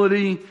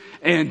humility.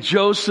 And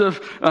Joseph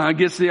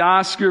gets the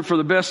Oscar for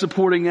the Best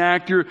Supporting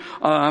Actor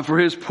for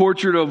his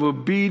portrait of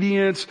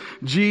obedience.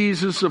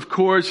 Jesus, of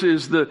course,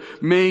 is the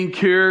main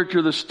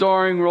character, the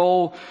starring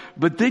role.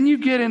 But then you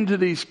get into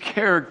these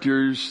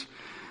characters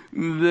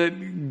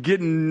that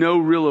get no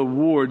real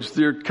awards.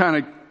 They're kind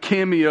of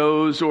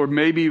cameos, or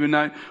maybe even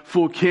not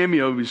full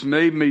cameos.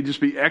 May just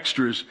be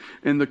extras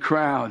in the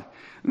crowd.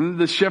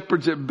 The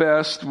shepherds at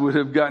best would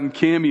have gotten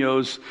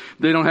cameos.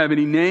 They don't have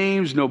any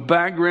names, no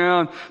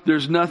background.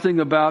 There's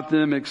nothing about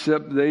them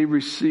except they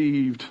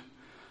received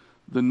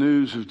the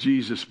news of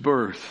Jesus'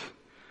 birth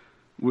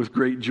with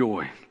great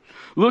joy.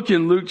 Look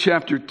in Luke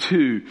chapter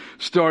 2,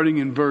 starting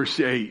in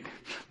verse 8.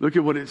 Look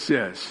at what it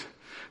says.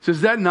 It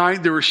says, that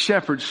night there were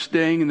shepherds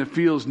staying in the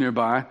fields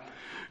nearby,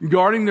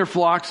 guarding their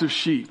flocks of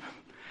sheep.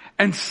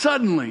 And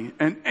suddenly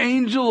an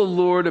angel of the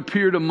Lord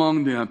appeared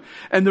among them,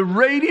 and the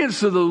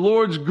radiance of the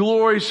Lord's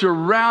glory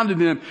surrounded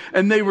them,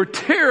 and they were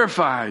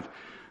terrified.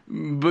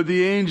 But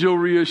the angel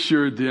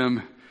reassured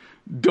them,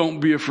 don't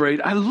be afraid.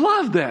 I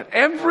love that.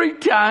 Every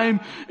time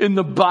in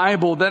the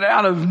Bible that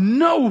out of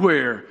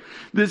nowhere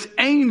this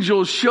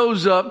angel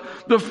shows up,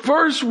 the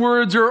first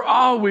words are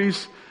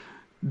always,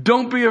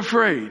 don't be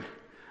afraid.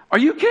 Are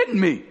you kidding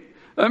me?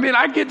 I mean,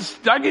 I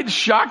get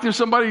shocked if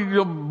somebody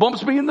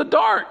bumps me in the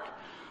dark.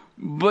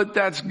 But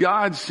that's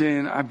God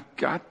saying, I've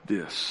got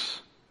this.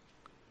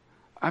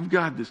 I've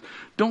got this.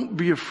 Don't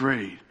be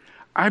afraid.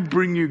 I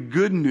bring you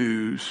good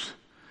news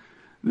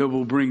that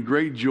will bring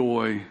great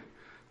joy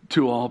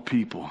to all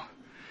people.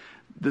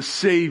 The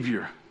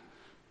Savior.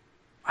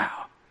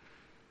 Wow.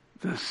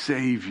 The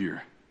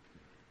Savior.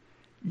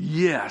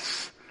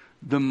 Yes,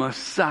 the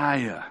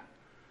Messiah,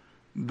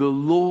 the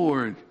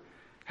Lord,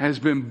 has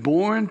been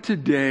born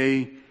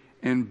today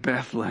in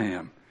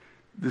Bethlehem,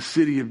 the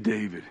city of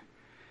David.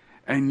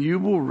 And you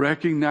will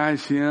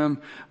recognize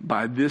him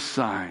by this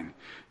sign.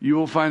 You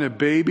will find a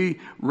baby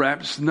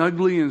wrapped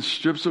snugly in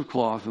strips of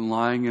cloth and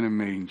lying in a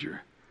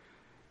manger.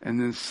 And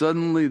then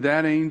suddenly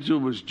that angel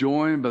was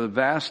joined by the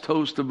vast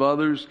host of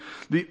others,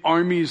 the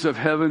armies of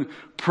heaven,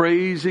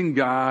 praising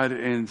God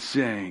and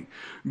saying,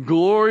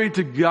 glory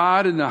to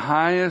God in the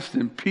highest,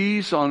 and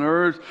peace on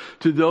earth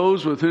to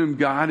those with whom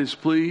God is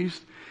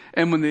pleased.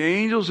 And when the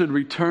angels had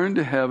returned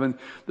to heaven,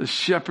 the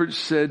shepherds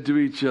said to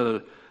each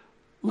other,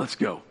 let's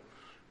go.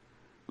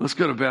 Let's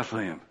go to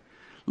Bethlehem.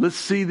 Let's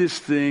see this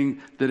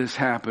thing that has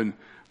happened,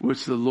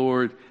 which the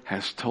Lord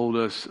has told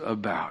us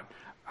about.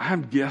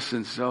 I'm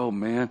guessing so,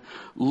 man.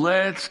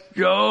 Let's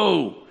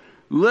go.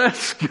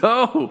 Let's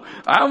go.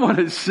 I want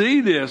to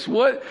see this.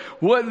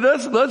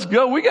 Let's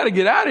go. We got to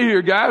get out of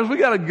here, guys. We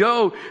got to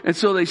go. And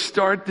so they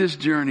start this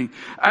journey.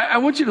 I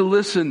want you to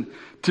listen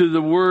to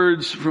the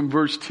words from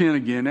verse 10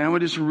 again. And I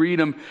want to just read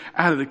them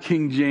out of the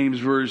King James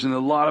Version. A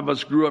lot of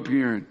us grew up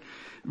hearing.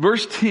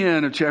 Verse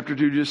 10 of chapter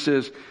 2 just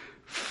says,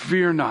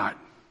 fear not,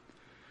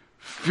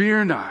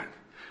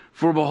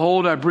 for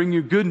behold, I bring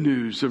you good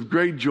news of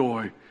great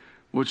joy,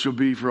 which will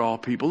be for all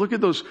people. Look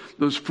at those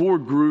four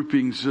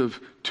groupings of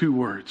two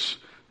words.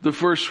 The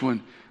first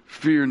one,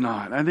 fear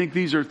not. I think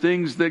these are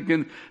things that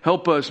can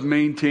help us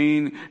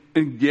maintain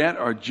and get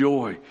our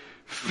joy.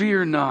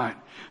 Fear not.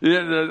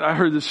 I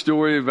heard the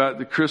story about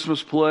the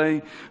Christmas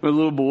play. A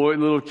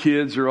little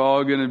kids are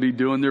all going to be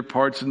doing their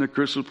parts in the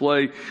Christmas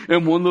play.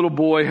 And one little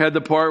boy had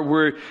the part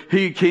where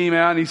he came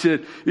out and he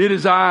said, it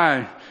is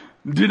I.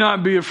 Do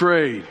not be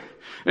afraid.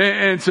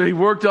 And so he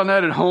worked on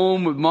that at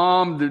home with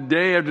mom the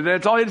day after that.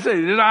 That's all he had to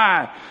say.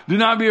 Do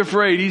not be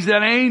afraid. He's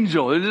that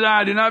angel. Do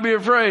not be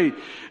afraid.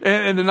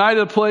 And the night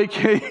of the play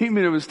came,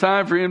 and it was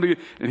time for him to get,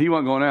 and he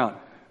wasn't going out.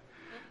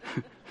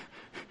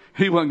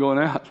 He wasn't going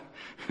out.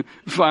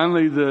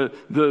 Finally,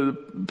 the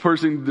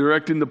person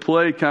directing the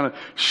play kind of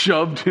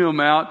shoved him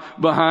out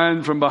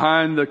from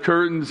behind the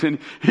curtains, and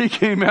he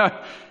came out,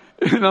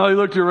 and he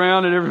looked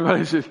around, and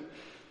everybody said,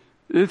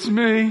 "It's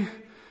me,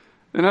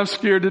 and I'm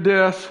scared to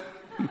death."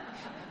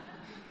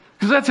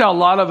 Because that's how a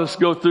lot of us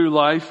go through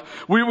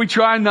life. We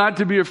try not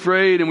to be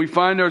afraid, and we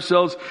find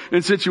ourselves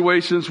in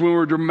situations when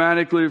we're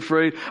dramatically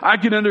afraid. I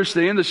can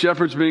understand the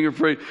shepherds being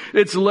afraid.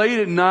 It's late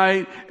at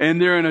night, and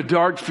they're in a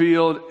dark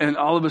field, and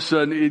all of a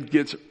sudden it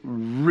gets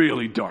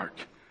really dark.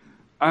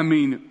 I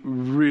mean,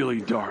 really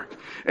dark.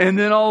 And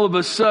then all of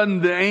a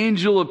sudden the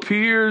angel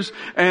appears,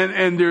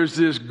 and there's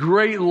this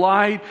great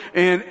light,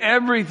 and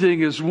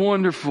everything is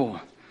wonderful.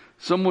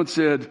 Someone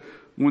said,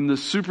 when the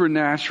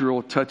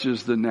supernatural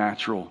touches the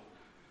natural,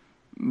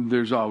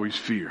 there's always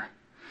fear.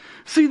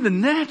 See, the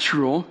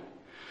natural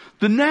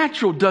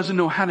doesn't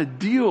know how to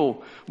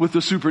deal with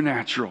the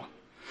supernatural.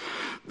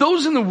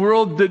 Those in the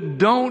world that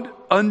don't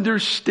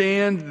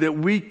understand that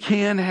we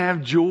can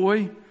have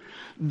joy,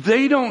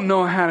 they don't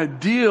know how to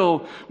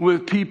deal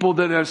with people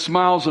that have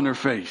smiles on their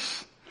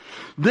face.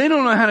 They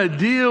don't know how to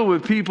deal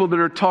with people that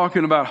are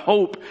talking about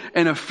hope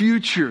and a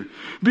future.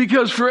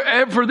 Because for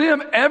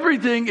them,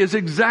 everything is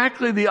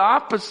exactly the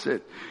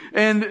opposite.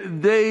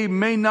 And they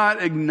may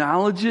not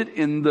acknowledge it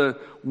in the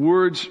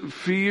words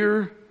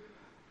fear,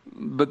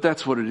 but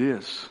that's what it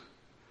is.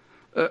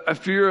 A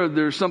fear of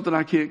there's something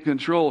I can't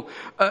control.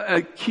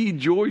 A key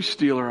joy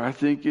stealer, I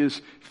think,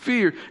 is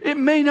fear. It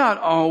may not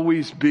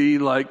always be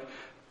like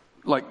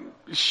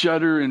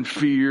shudder and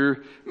fear.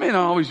 It may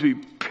not always be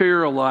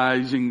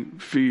paralyzing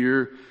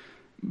fear,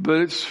 but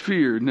it's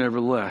fear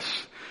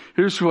nevertheless.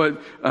 Here's what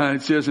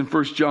it says in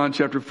 1 John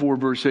chapter 4,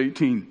 verse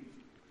 18.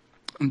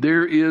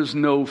 There is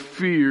no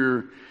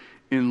fear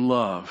in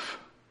love,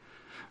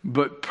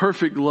 but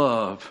perfect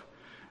love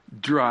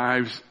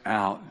drives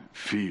out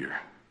fear.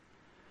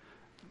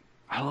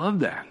 I love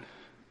that.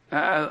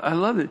 I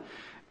love it.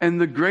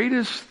 And the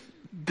greatest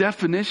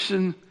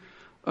definition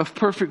of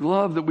perfect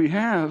love that we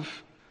have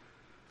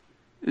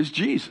is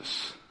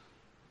Jesus.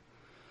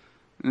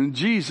 And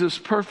Jesus'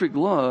 perfect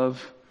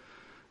love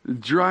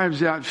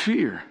drives out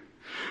fear.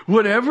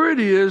 Whatever it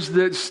is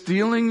that's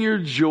stealing your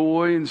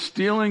joy and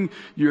stealing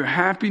your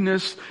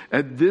happiness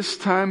at this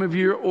time of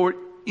year or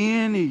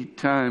any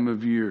time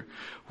of year,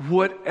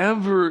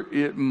 whatever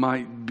it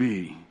might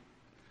be,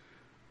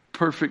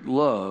 perfect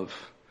love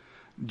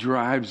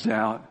drives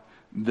out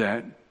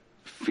that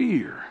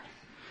fear.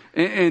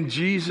 And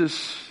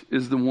Jesus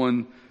is the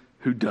one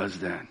who does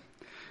that.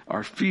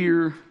 Our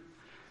fear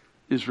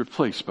is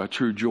replaced by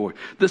true joy.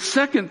 The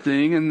second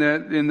thing in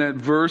that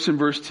verse, in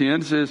verse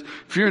 10, says,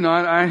 "Fear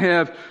not, I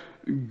have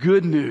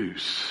good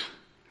news."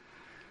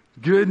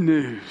 Good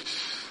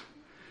news.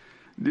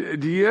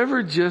 Do you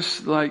ever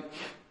just lay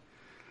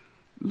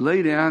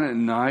down at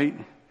night,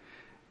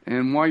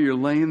 and while you're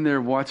laying there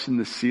watching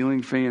the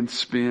ceiling fan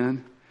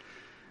spin,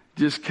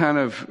 just kind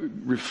of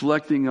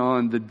reflecting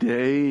on the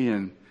day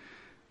and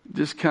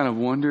just kind of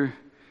wonder,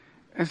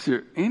 is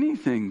there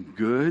anything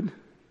good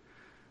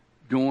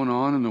going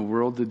on in the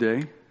world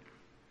today?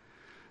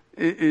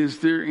 Is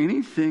there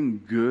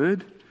anything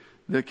good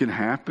that can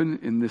happen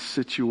in this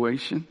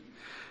situation?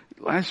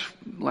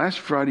 Last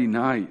Friday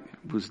night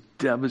was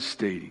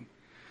devastating.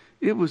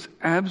 It was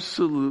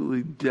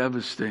absolutely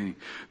devastating.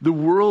 The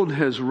world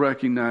has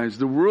recognized,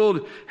 the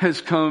world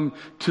has come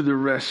to the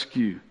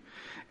rescue.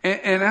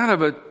 And out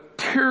of a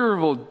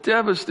terrible,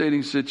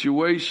 devastating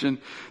situation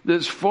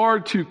that's far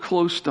too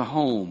close to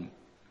home,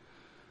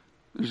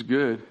 there's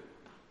good.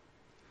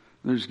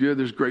 There's good.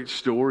 There's great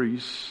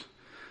stories.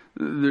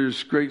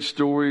 There's great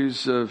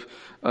stories of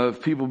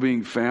people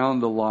being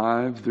found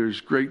alive.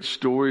 There's great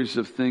stories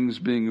of things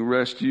being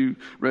rescued.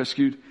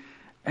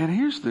 And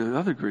here's the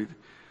other great thing.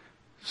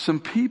 Some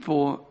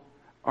people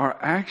are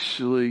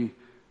actually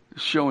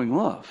showing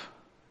love.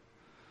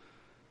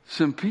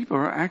 Some people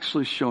are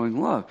actually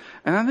showing love.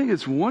 And I think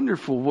it's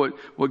wonderful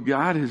what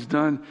God has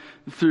done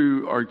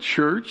through our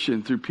church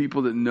and through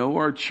people that know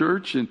our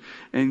church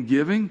and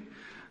giving.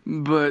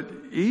 But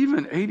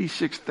even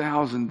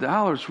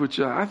 $86,000, which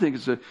I think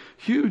is a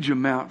huge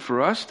amount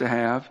for us to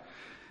have,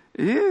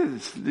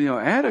 is,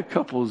 add a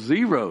couple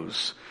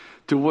zeros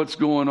to what's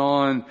going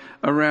on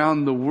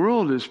around the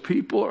world as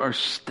people are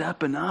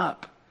stepping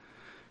up.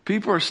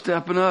 People are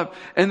stepping up.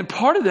 And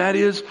part of that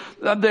is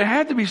they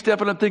had to be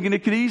stepping up thinking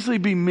it could easily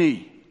be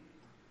me.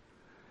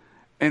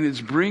 And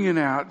it's bringing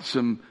out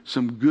some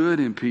good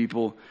in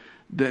people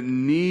that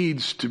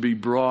needs to be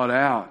brought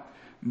out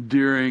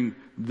during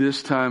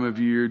this time of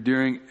year,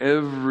 during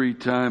every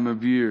time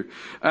of year.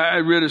 I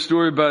read a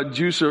story about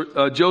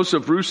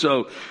Joseph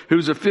Russo, who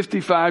was a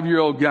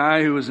 55-year-old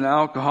guy who was an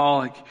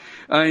alcoholic.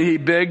 He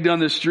begged on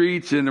the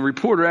streets, and the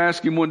reporter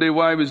asked him one day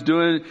why he was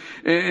doing it.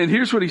 And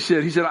here's what he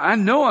said. He said, "I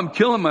know I'm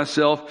killing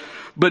myself,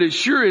 but it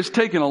sure is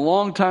taking a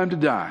long time to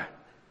die."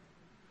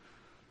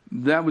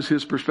 That was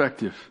his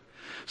perspective.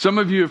 Some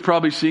of you have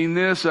probably seen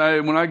this.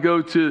 When I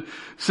go to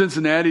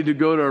Cincinnati to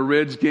go to a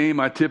Reds game,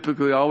 I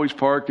typically always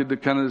park at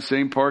the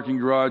same parking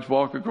garage,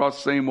 walk across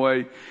the same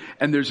way.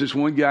 And there's this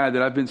one guy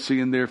that I've been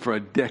seeing there for a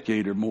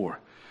decade or more.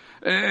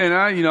 And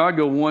I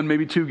go one,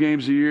 maybe 2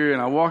 games a year,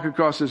 and I walk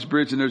across this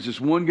bridge, and there's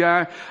this one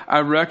guy.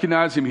 I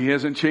recognize him. He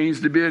hasn't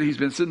changed a bit. He's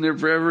been sitting there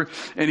forever,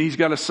 and he's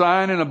got a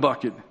sign and a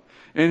bucket.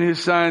 And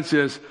his sign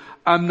says,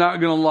 "I'm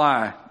not going to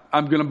lie.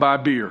 I'm going to buy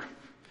beer."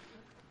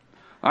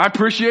 I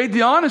appreciate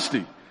the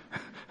honesty.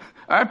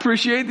 I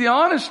appreciate the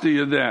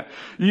honesty of that.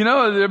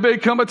 There may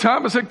come a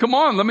time I say, "Come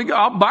on,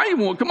 I'll buy you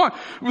one. Come on.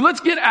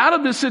 Let's get out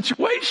of this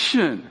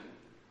situation."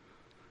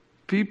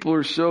 People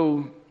are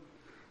so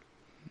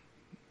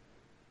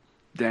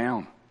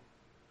down.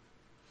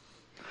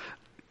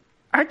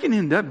 I can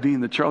end up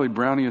being the Charlie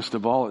Browniest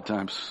of all at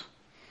times.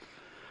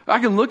 I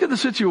can look at the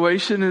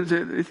situation and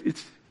say,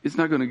 it's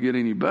not going to get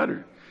any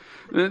better.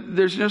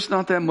 There's just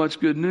not that much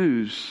good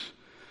news.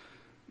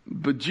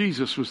 But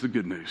Jesus was the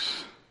good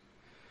news.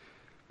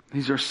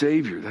 He's our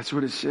Savior. That's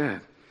what it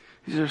said.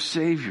 He's our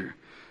Savior.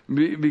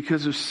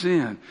 Because of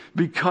sin.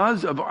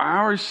 Because of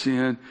our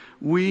sin,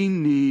 we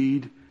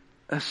need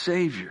a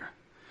Savior.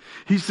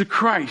 He's the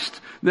Christ.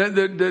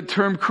 That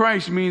term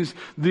Christ means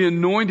the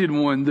anointed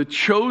one, the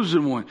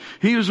chosen one.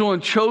 He was the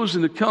one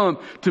chosen to come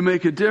to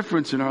make a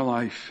difference in our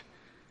life.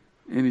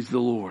 And He's the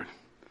Lord.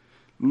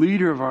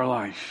 Leader of our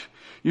life.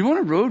 You want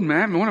a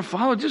roadmap? You want to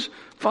follow? Just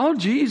follow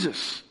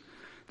Jesus.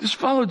 Just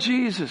follow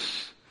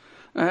Jesus.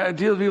 I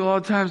deal with people all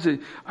the time say,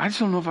 "I just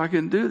don't know if I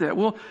can do that."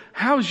 Well,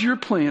 how's your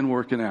plan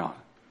working out?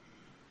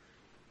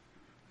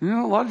 A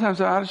lot of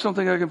times I just don't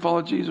think I can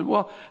follow Jesus.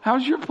 Well,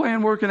 how's your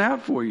plan working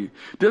out for you?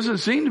 Doesn't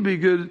seem to be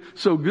good,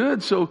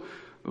 so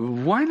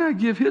why not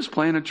give His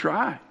plan a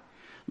try?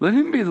 Let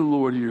Him be the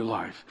Lord of your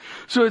life.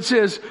 So it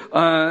says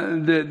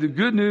that the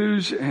good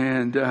news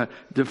and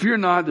to fear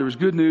not, there was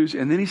good news.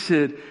 And then He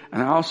said,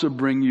 "And I also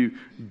bring you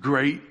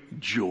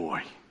great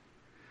joy."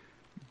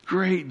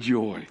 Great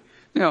joy.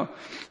 Now,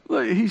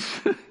 look,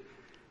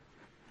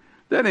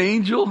 that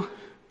angel's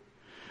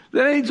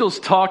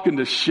talking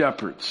to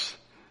shepherds.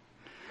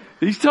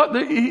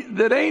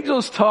 That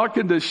angel's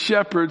talking to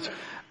shepherds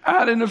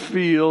out in the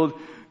field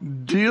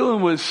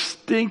dealing with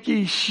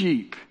stinky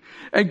sheep.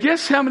 And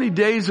guess how many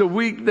days a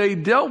week they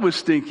dealt with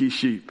stinky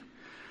sheep?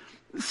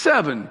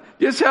 7.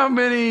 Guess how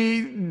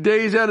many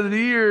days out of the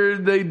year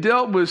they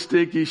dealt with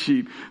stinky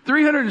sheep?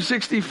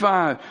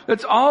 365.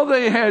 That's all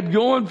they had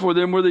going for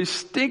them were these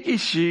stinky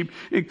sheep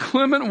in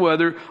clement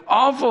weather,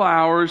 awful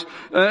hours.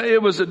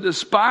 It was a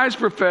despised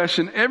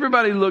profession.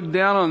 Everybody looked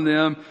down on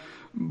them.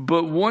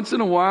 But once in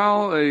a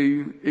while,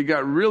 it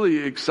got really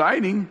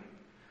exciting.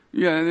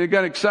 Yeah, and it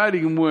got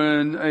exciting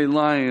when a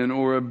lion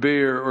or a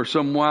bear or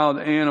some wild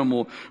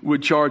animal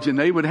would charge, and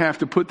they would have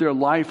to put their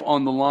life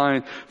on the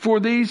line for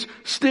these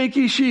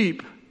stinky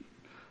sheep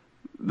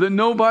that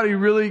nobody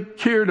really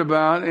cared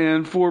about,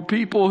 and for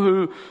people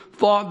who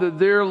thought that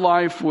their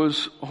life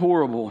was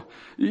horrible.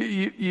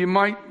 You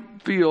might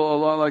feel a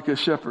lot like a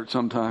shepherd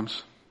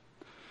sometimes.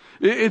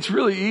 It's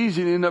really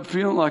easy to end up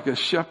feeling like a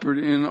shepherd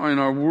in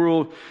our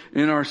world,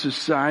 in our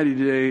society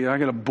today. I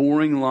got a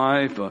boring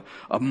life, a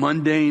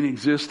mundane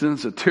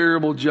existence, a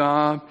terrible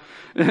job.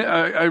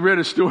 I read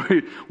a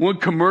story, one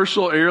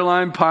commercial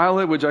airline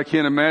pilot, which I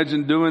can't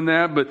imagine doing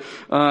that, but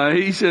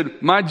he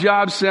said, "My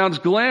job sounds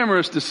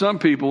glamorous to some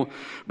people,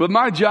 but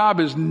my job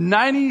is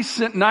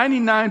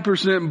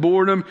 99%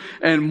 boredom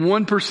and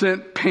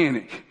 1%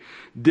 panic.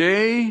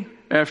 Day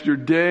after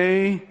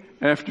day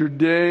after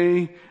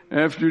day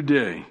after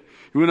day."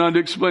 He went on to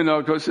explain,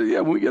 I said,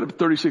 "Yeah, when we get up to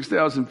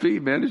 36,000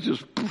 feet, man, it's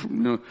just,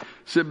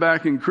 sit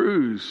back and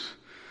cruise.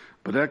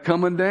 But that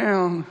coming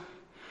down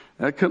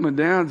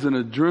is an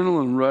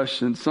adrenaline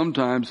rush and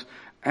sometimes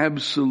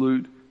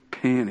absolute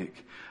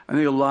panic." I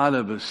think a lot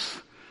of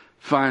us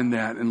find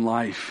that in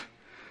life,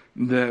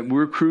 that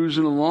we're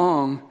cruising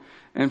along,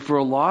 and for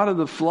a lot of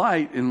the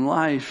flight in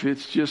life,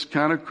 it's just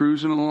kind of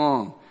cruising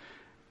along.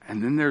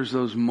 And then there's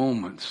those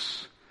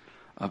moments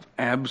of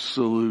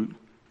absolute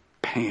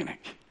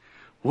panic.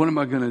 What am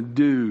I going to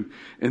do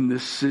in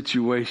this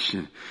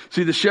situation?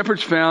 See, the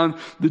shepherds found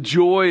the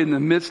joy in the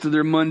midst of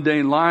their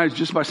mundane lives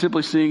just by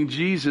simply seeing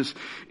Jesus.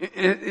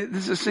 This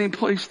is the same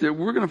place that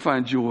we're going to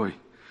find joy.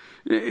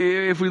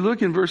 If we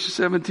look in verses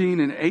 17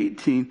 and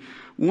 18,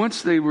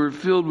 once they were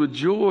filled with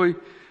joy,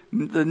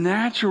 the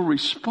natural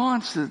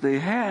response that they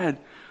had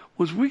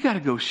was, "We got to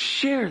go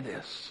share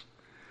this.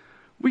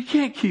 We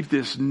can't keep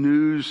this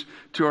news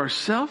to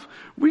ourselves.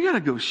 We got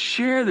to go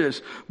share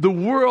this. The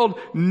world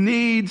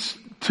needs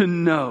to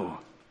know."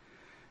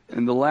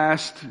 And the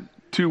last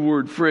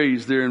 2-word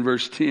phrase there in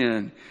verse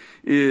 10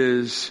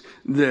 is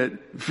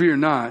that fear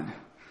not,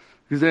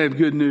 Because they have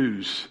good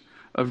news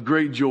of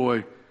great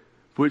joy,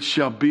 which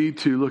shall be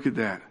to, look at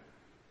that,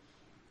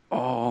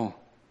 all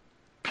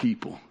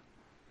people.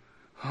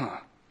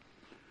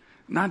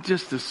 Not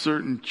just a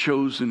certain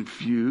chosen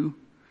few,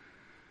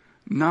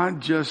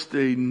 not just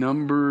a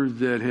number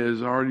that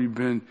has already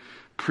been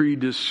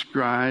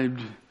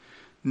pre-described.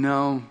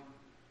 No,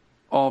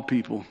 all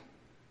people.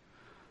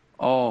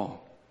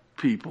 All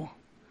people.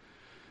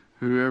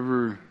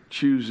 Whoever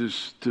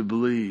chooses to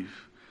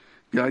believe.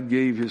 God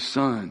gave His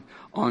Son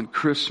on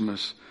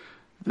Christmas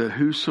that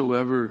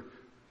whosoever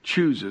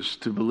chooses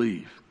to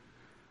believe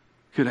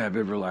could have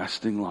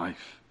everlasting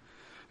life.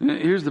 And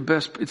here's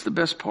it's the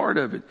best part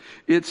of it.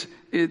 It's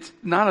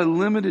not a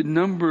limited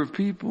number of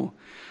people.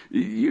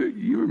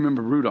 You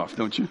remember Rudolph,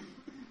 don't you?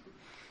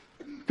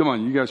 Come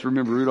on, you guys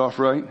remember Rudolph,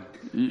 right?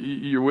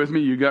 You're with me?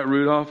 You got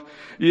Rudolph?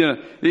 Yeah.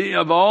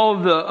 Of all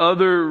the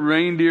other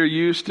reindeer,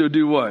 used to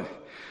do what?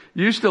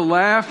 Used to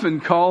laugh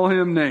and call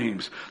him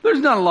names. There's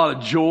not a lot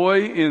of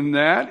joy in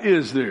that,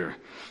 is there?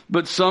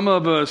 But for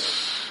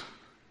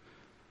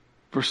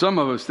some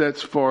of us,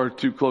 that's far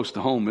too close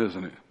to home,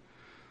 isn't it?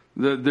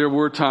 There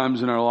were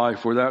times in our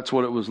life where that's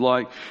what it was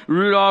like.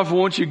 Rudolph,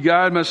 won't you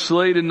guide my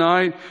sleigh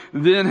tonight?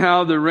 Then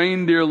how the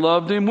reindeer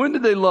loved him. When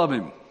did they love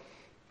him?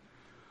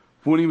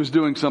 When he was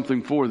doing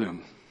something for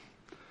them.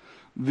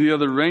 The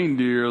other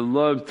reindeer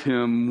loved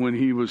him when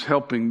he was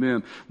helping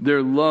them.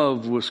 Their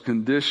love was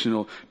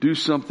conditional. Do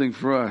something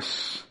for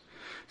us.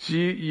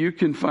 See, you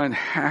can find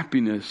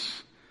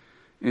happiness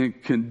in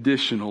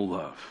conditional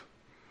love.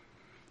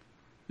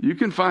 You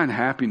can find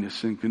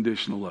happiness in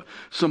conditional love.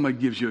 Somebody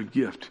gives you a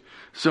gift.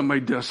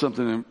 Somebody does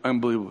something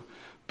unbelievable.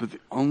 But the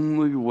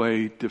only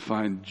way to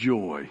find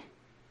joy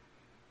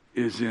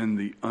is in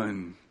the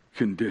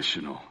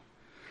unconditional.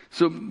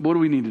 So what do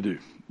we need to do?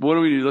 What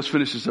do we do? Let's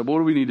finish this up. What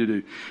do we need to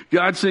do?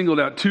 God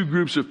singled out two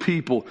groups of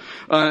people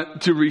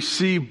to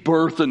receive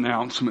birth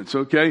announcements,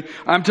 okay?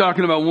 I'm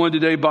talking about one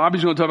today.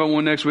 Bobby's going to talk about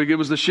one next week. It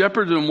was the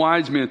shepherds and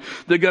wise men.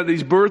 They got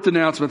these birth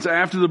announcements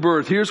after the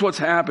birth. Here's what's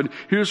happened.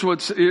 Here's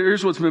what's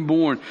been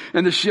born.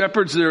 And the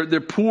shepherds,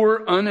 they're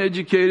poor,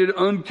 uneducated,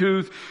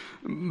 uncouth,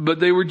 but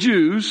they were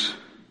Jews.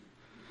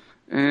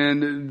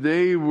 And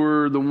they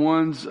were the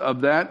ones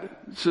of that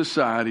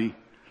society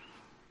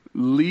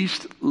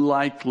least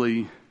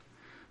likely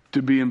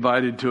to be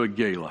invited to a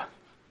gala.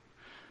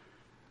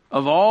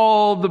 Of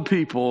all the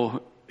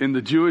people in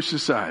the Jewish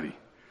society,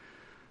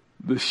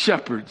 the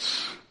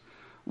shepherds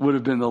would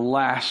have been the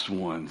last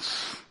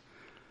ones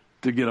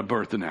to get a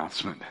birth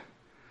announcement,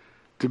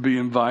 to be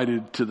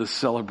invited to the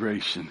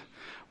celebration.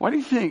 Why do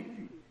you think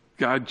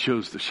God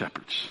chose the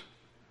shepherds?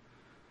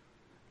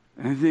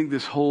 And I think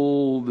this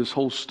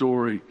whole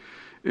story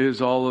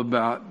is all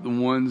about the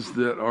ones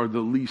that are the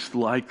least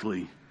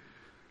likely,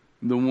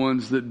 the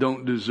ones that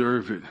don't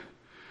deserve it,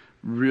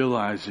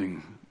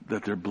 realizing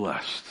that they're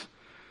blessed,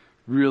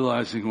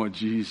 realizing what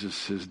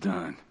Jesus has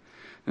done.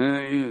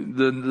 And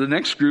the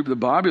next group that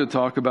Bobby will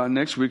talk about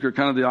next week are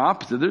kind of the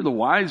opposite. They're the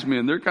wise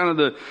men. They're kind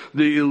of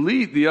the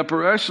elite, the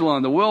upper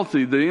echelon, the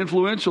wealthy, the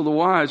influential, the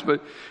wise.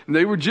 But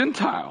they were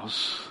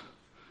Gentiles,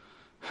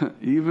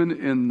 even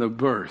in the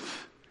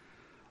birth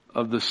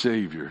of the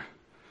Savior,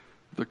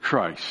 the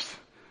Christ,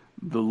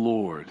 the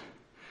Lord.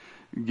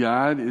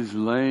 God is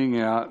laying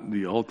out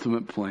the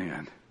ultimate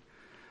plan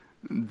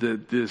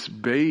that this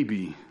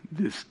baby,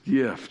 this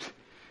gift,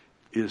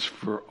 is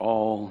for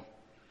all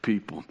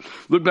people.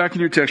 Look back in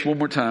your text one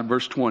more time,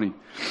 verse 20.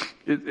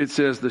 It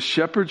says, the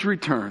shepherds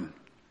return,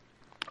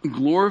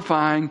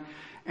 glorifying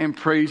and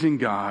praising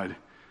God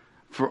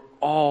for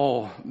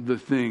all the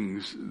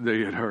things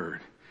they had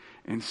heard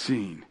and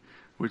seen,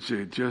 which they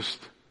had just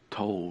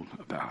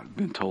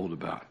been told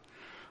about.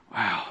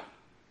 Wow.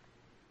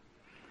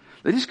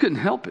 They just couldn't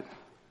help it.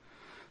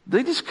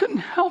 They just couldn't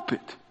help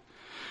it.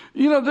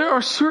 You know, there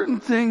are certain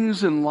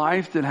things in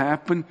life that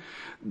happen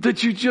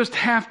that you just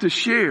have to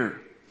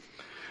share.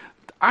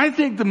 I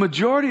think the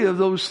majority of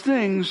those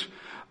things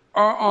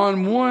are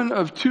on one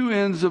of two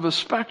ends of a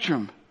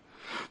spectrum.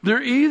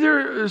 They're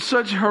either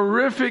such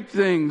horrific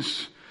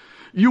things,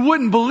 you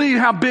wouldn't believe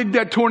how big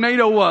that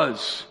tornado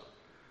was,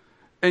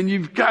 and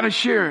you've got to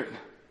share it.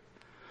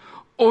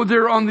 Or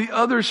they're on the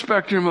other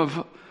spectrum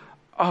of,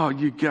 oh,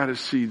 you got to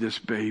see this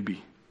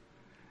baby.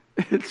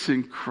 It's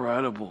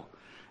incredible.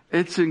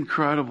 It's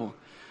incredible.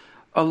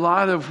 A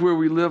lot of where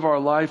we live our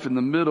life in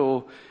the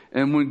middle,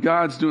 and when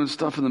God's doing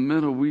stuff in the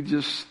middle, we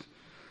just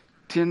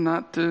tend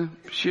not to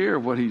share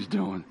what He's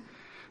doing.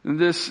 And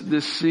this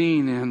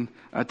scene, and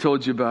I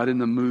told you about in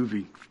the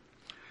movie,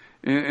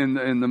 in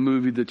the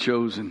movie The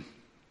Chosen,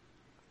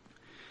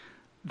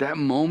 that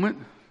moment,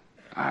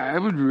 I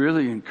would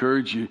really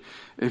encourage you,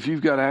 if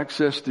you've got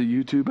access to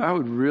YouTube, I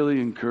would really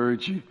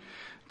encourage you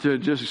to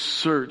just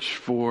search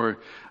for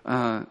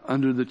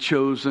Under the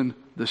Chosen,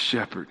 the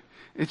Shepherd.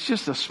 It's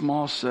just a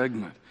small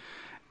segment.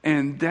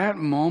 And that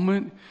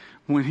moment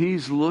when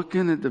he's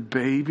looking at the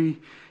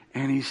baby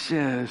and he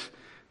says,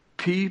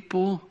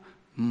 people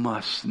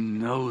must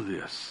know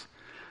this.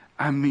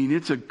 I mean,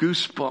 it's a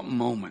goosebump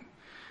moment.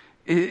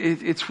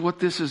 It's what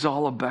this is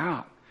all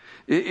about.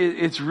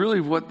 It's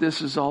really what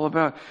this is all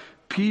about.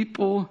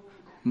 People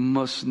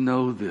must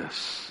know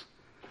this.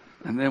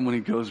 And then when he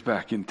goes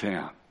back in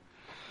town,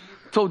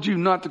 I told you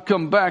not to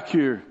come back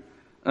here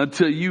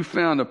until you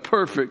found a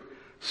perfect,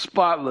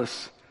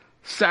 spotless,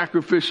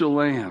 sacrificial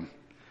lamb.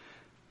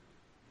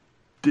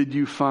 Did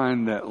you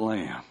find that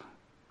lamb?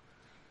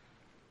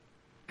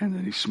 And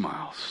then he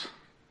smiles.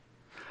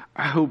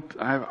 I hope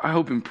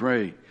and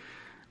pray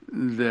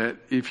that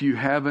if you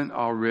haven't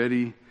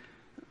already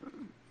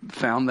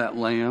found that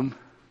lamb,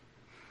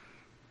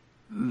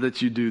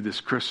 that you do this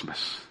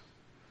Christmas.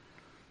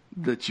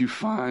 That you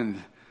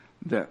find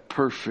that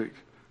perfect,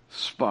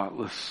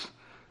 spotless,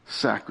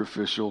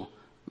 sacrificial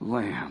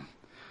lamb.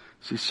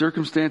 See,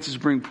 circumstances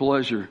bring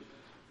pleasure,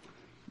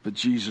 but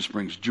Jesus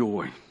brings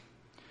joy.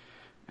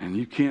 And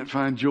you can't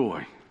find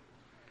joy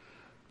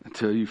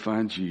until you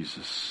find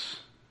Jesus.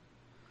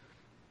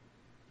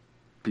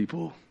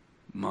 People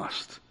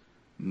must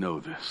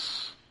know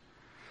this.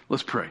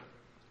 Let's pray.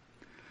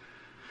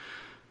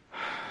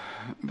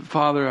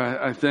 Father,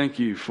 I thank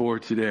you for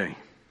today.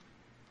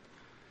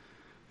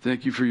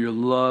 Thank you for your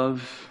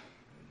love.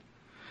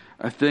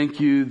 I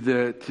thank you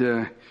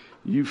that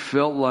you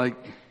felt like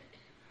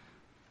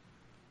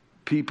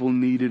people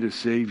needed a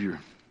Savior.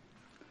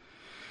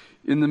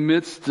 In the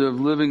midst of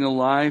living a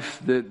life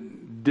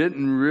that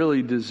didn't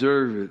really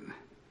deserve it,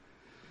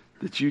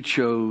 that you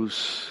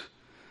chose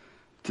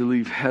to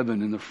leave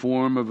heaven in the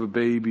form of a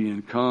baby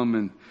and come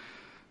and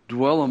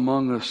dwell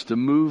among us, to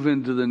move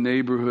into the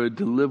neighborhood,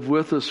 to live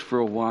with us for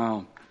a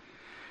while.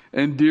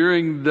 And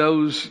during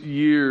those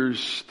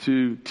years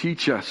to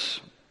teach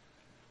us,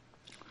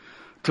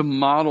 to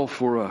model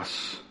for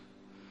us,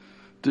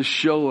 to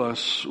show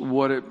us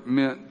what it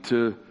meant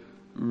to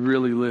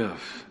really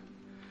live.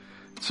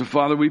 So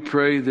Father, we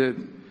pray that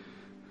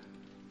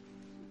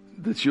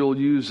you'll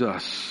use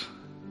us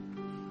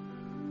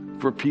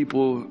for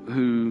people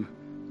who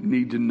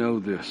need to know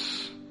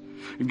this.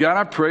 And God,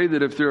 I pray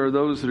that if there are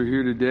those that are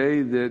here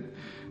today that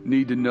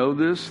need to know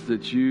this,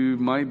 that you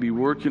might be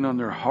working on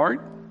their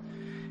heart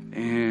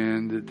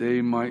and that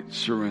they might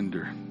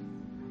surrender.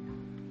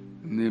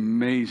 In the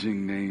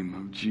amazing name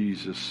of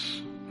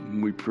Jesus,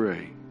 we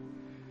pray.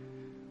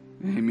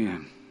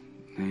 Amen.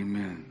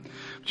 Amen.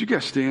 Would you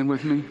guys stand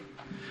with me?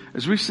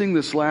 As we sing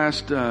this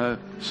last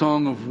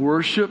song of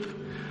worship,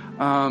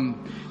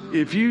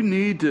 if you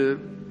need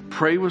to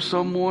pray with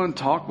someone,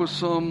 talk with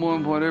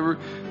someone, whatever,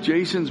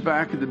 Jason's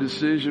back at the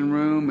decision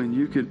room and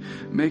you could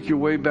make your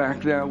way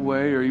back that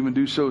way or even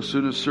do so as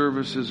soon as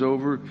service is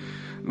over.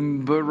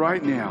 But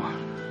right now,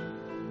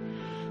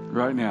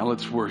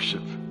 let's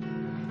worship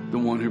the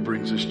one who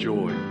brings us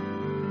joy.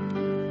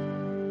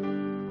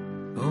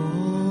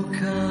 Oh,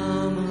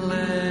 come,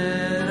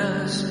 let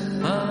us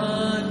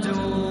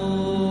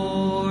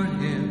adore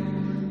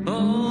him.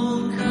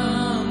 Oh,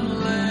 come,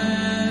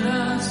 let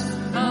us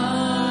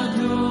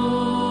adore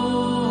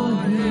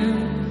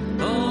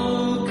him.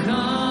 Oh,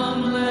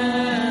 come,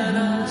 let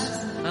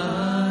us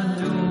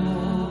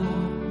adore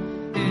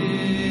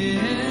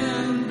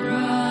in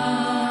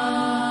Christ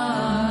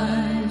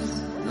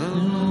the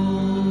Lord.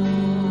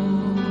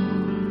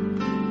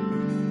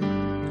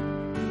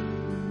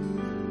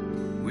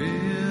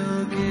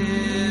 We'll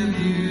give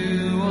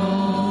you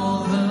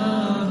all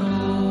the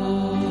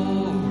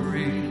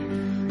glory.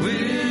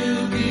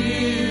 We'll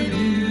give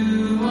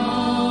you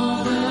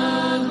all the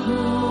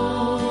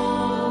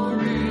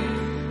glory.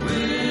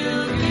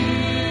 We'll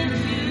give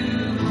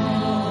you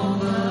all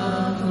the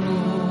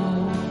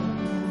glory.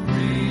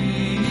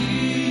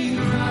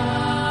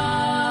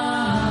 Christ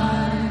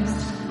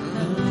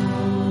the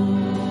Lord.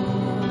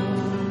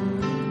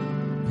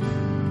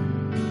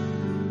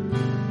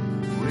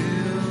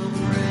 We'll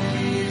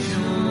praise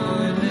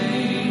your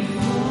name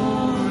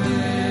forever.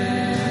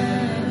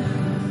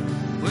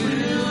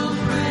 We'll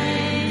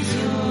praise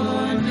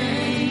your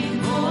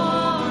name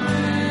forever.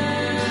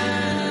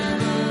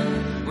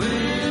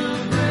 We'll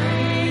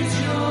praise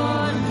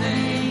your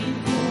name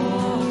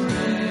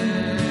forever.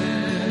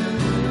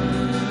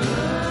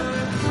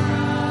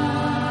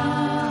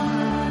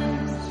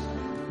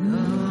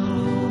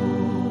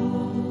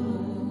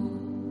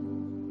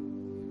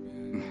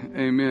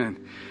 Amen.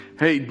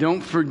 Hey,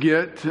 don't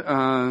forget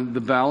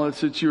the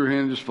ballots that you were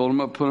handed. Just fold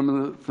them up, put them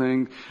in the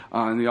thing,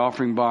 in the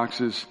offering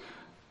boxes.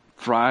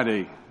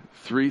 Friday,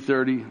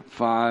 3:30,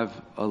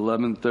 5,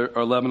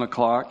 11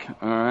 o'clock.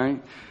 All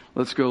right.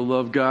 Let's go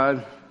love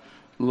God,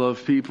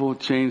 love people,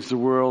 change the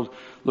world.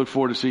 Look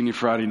forward to seeing you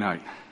Friday night.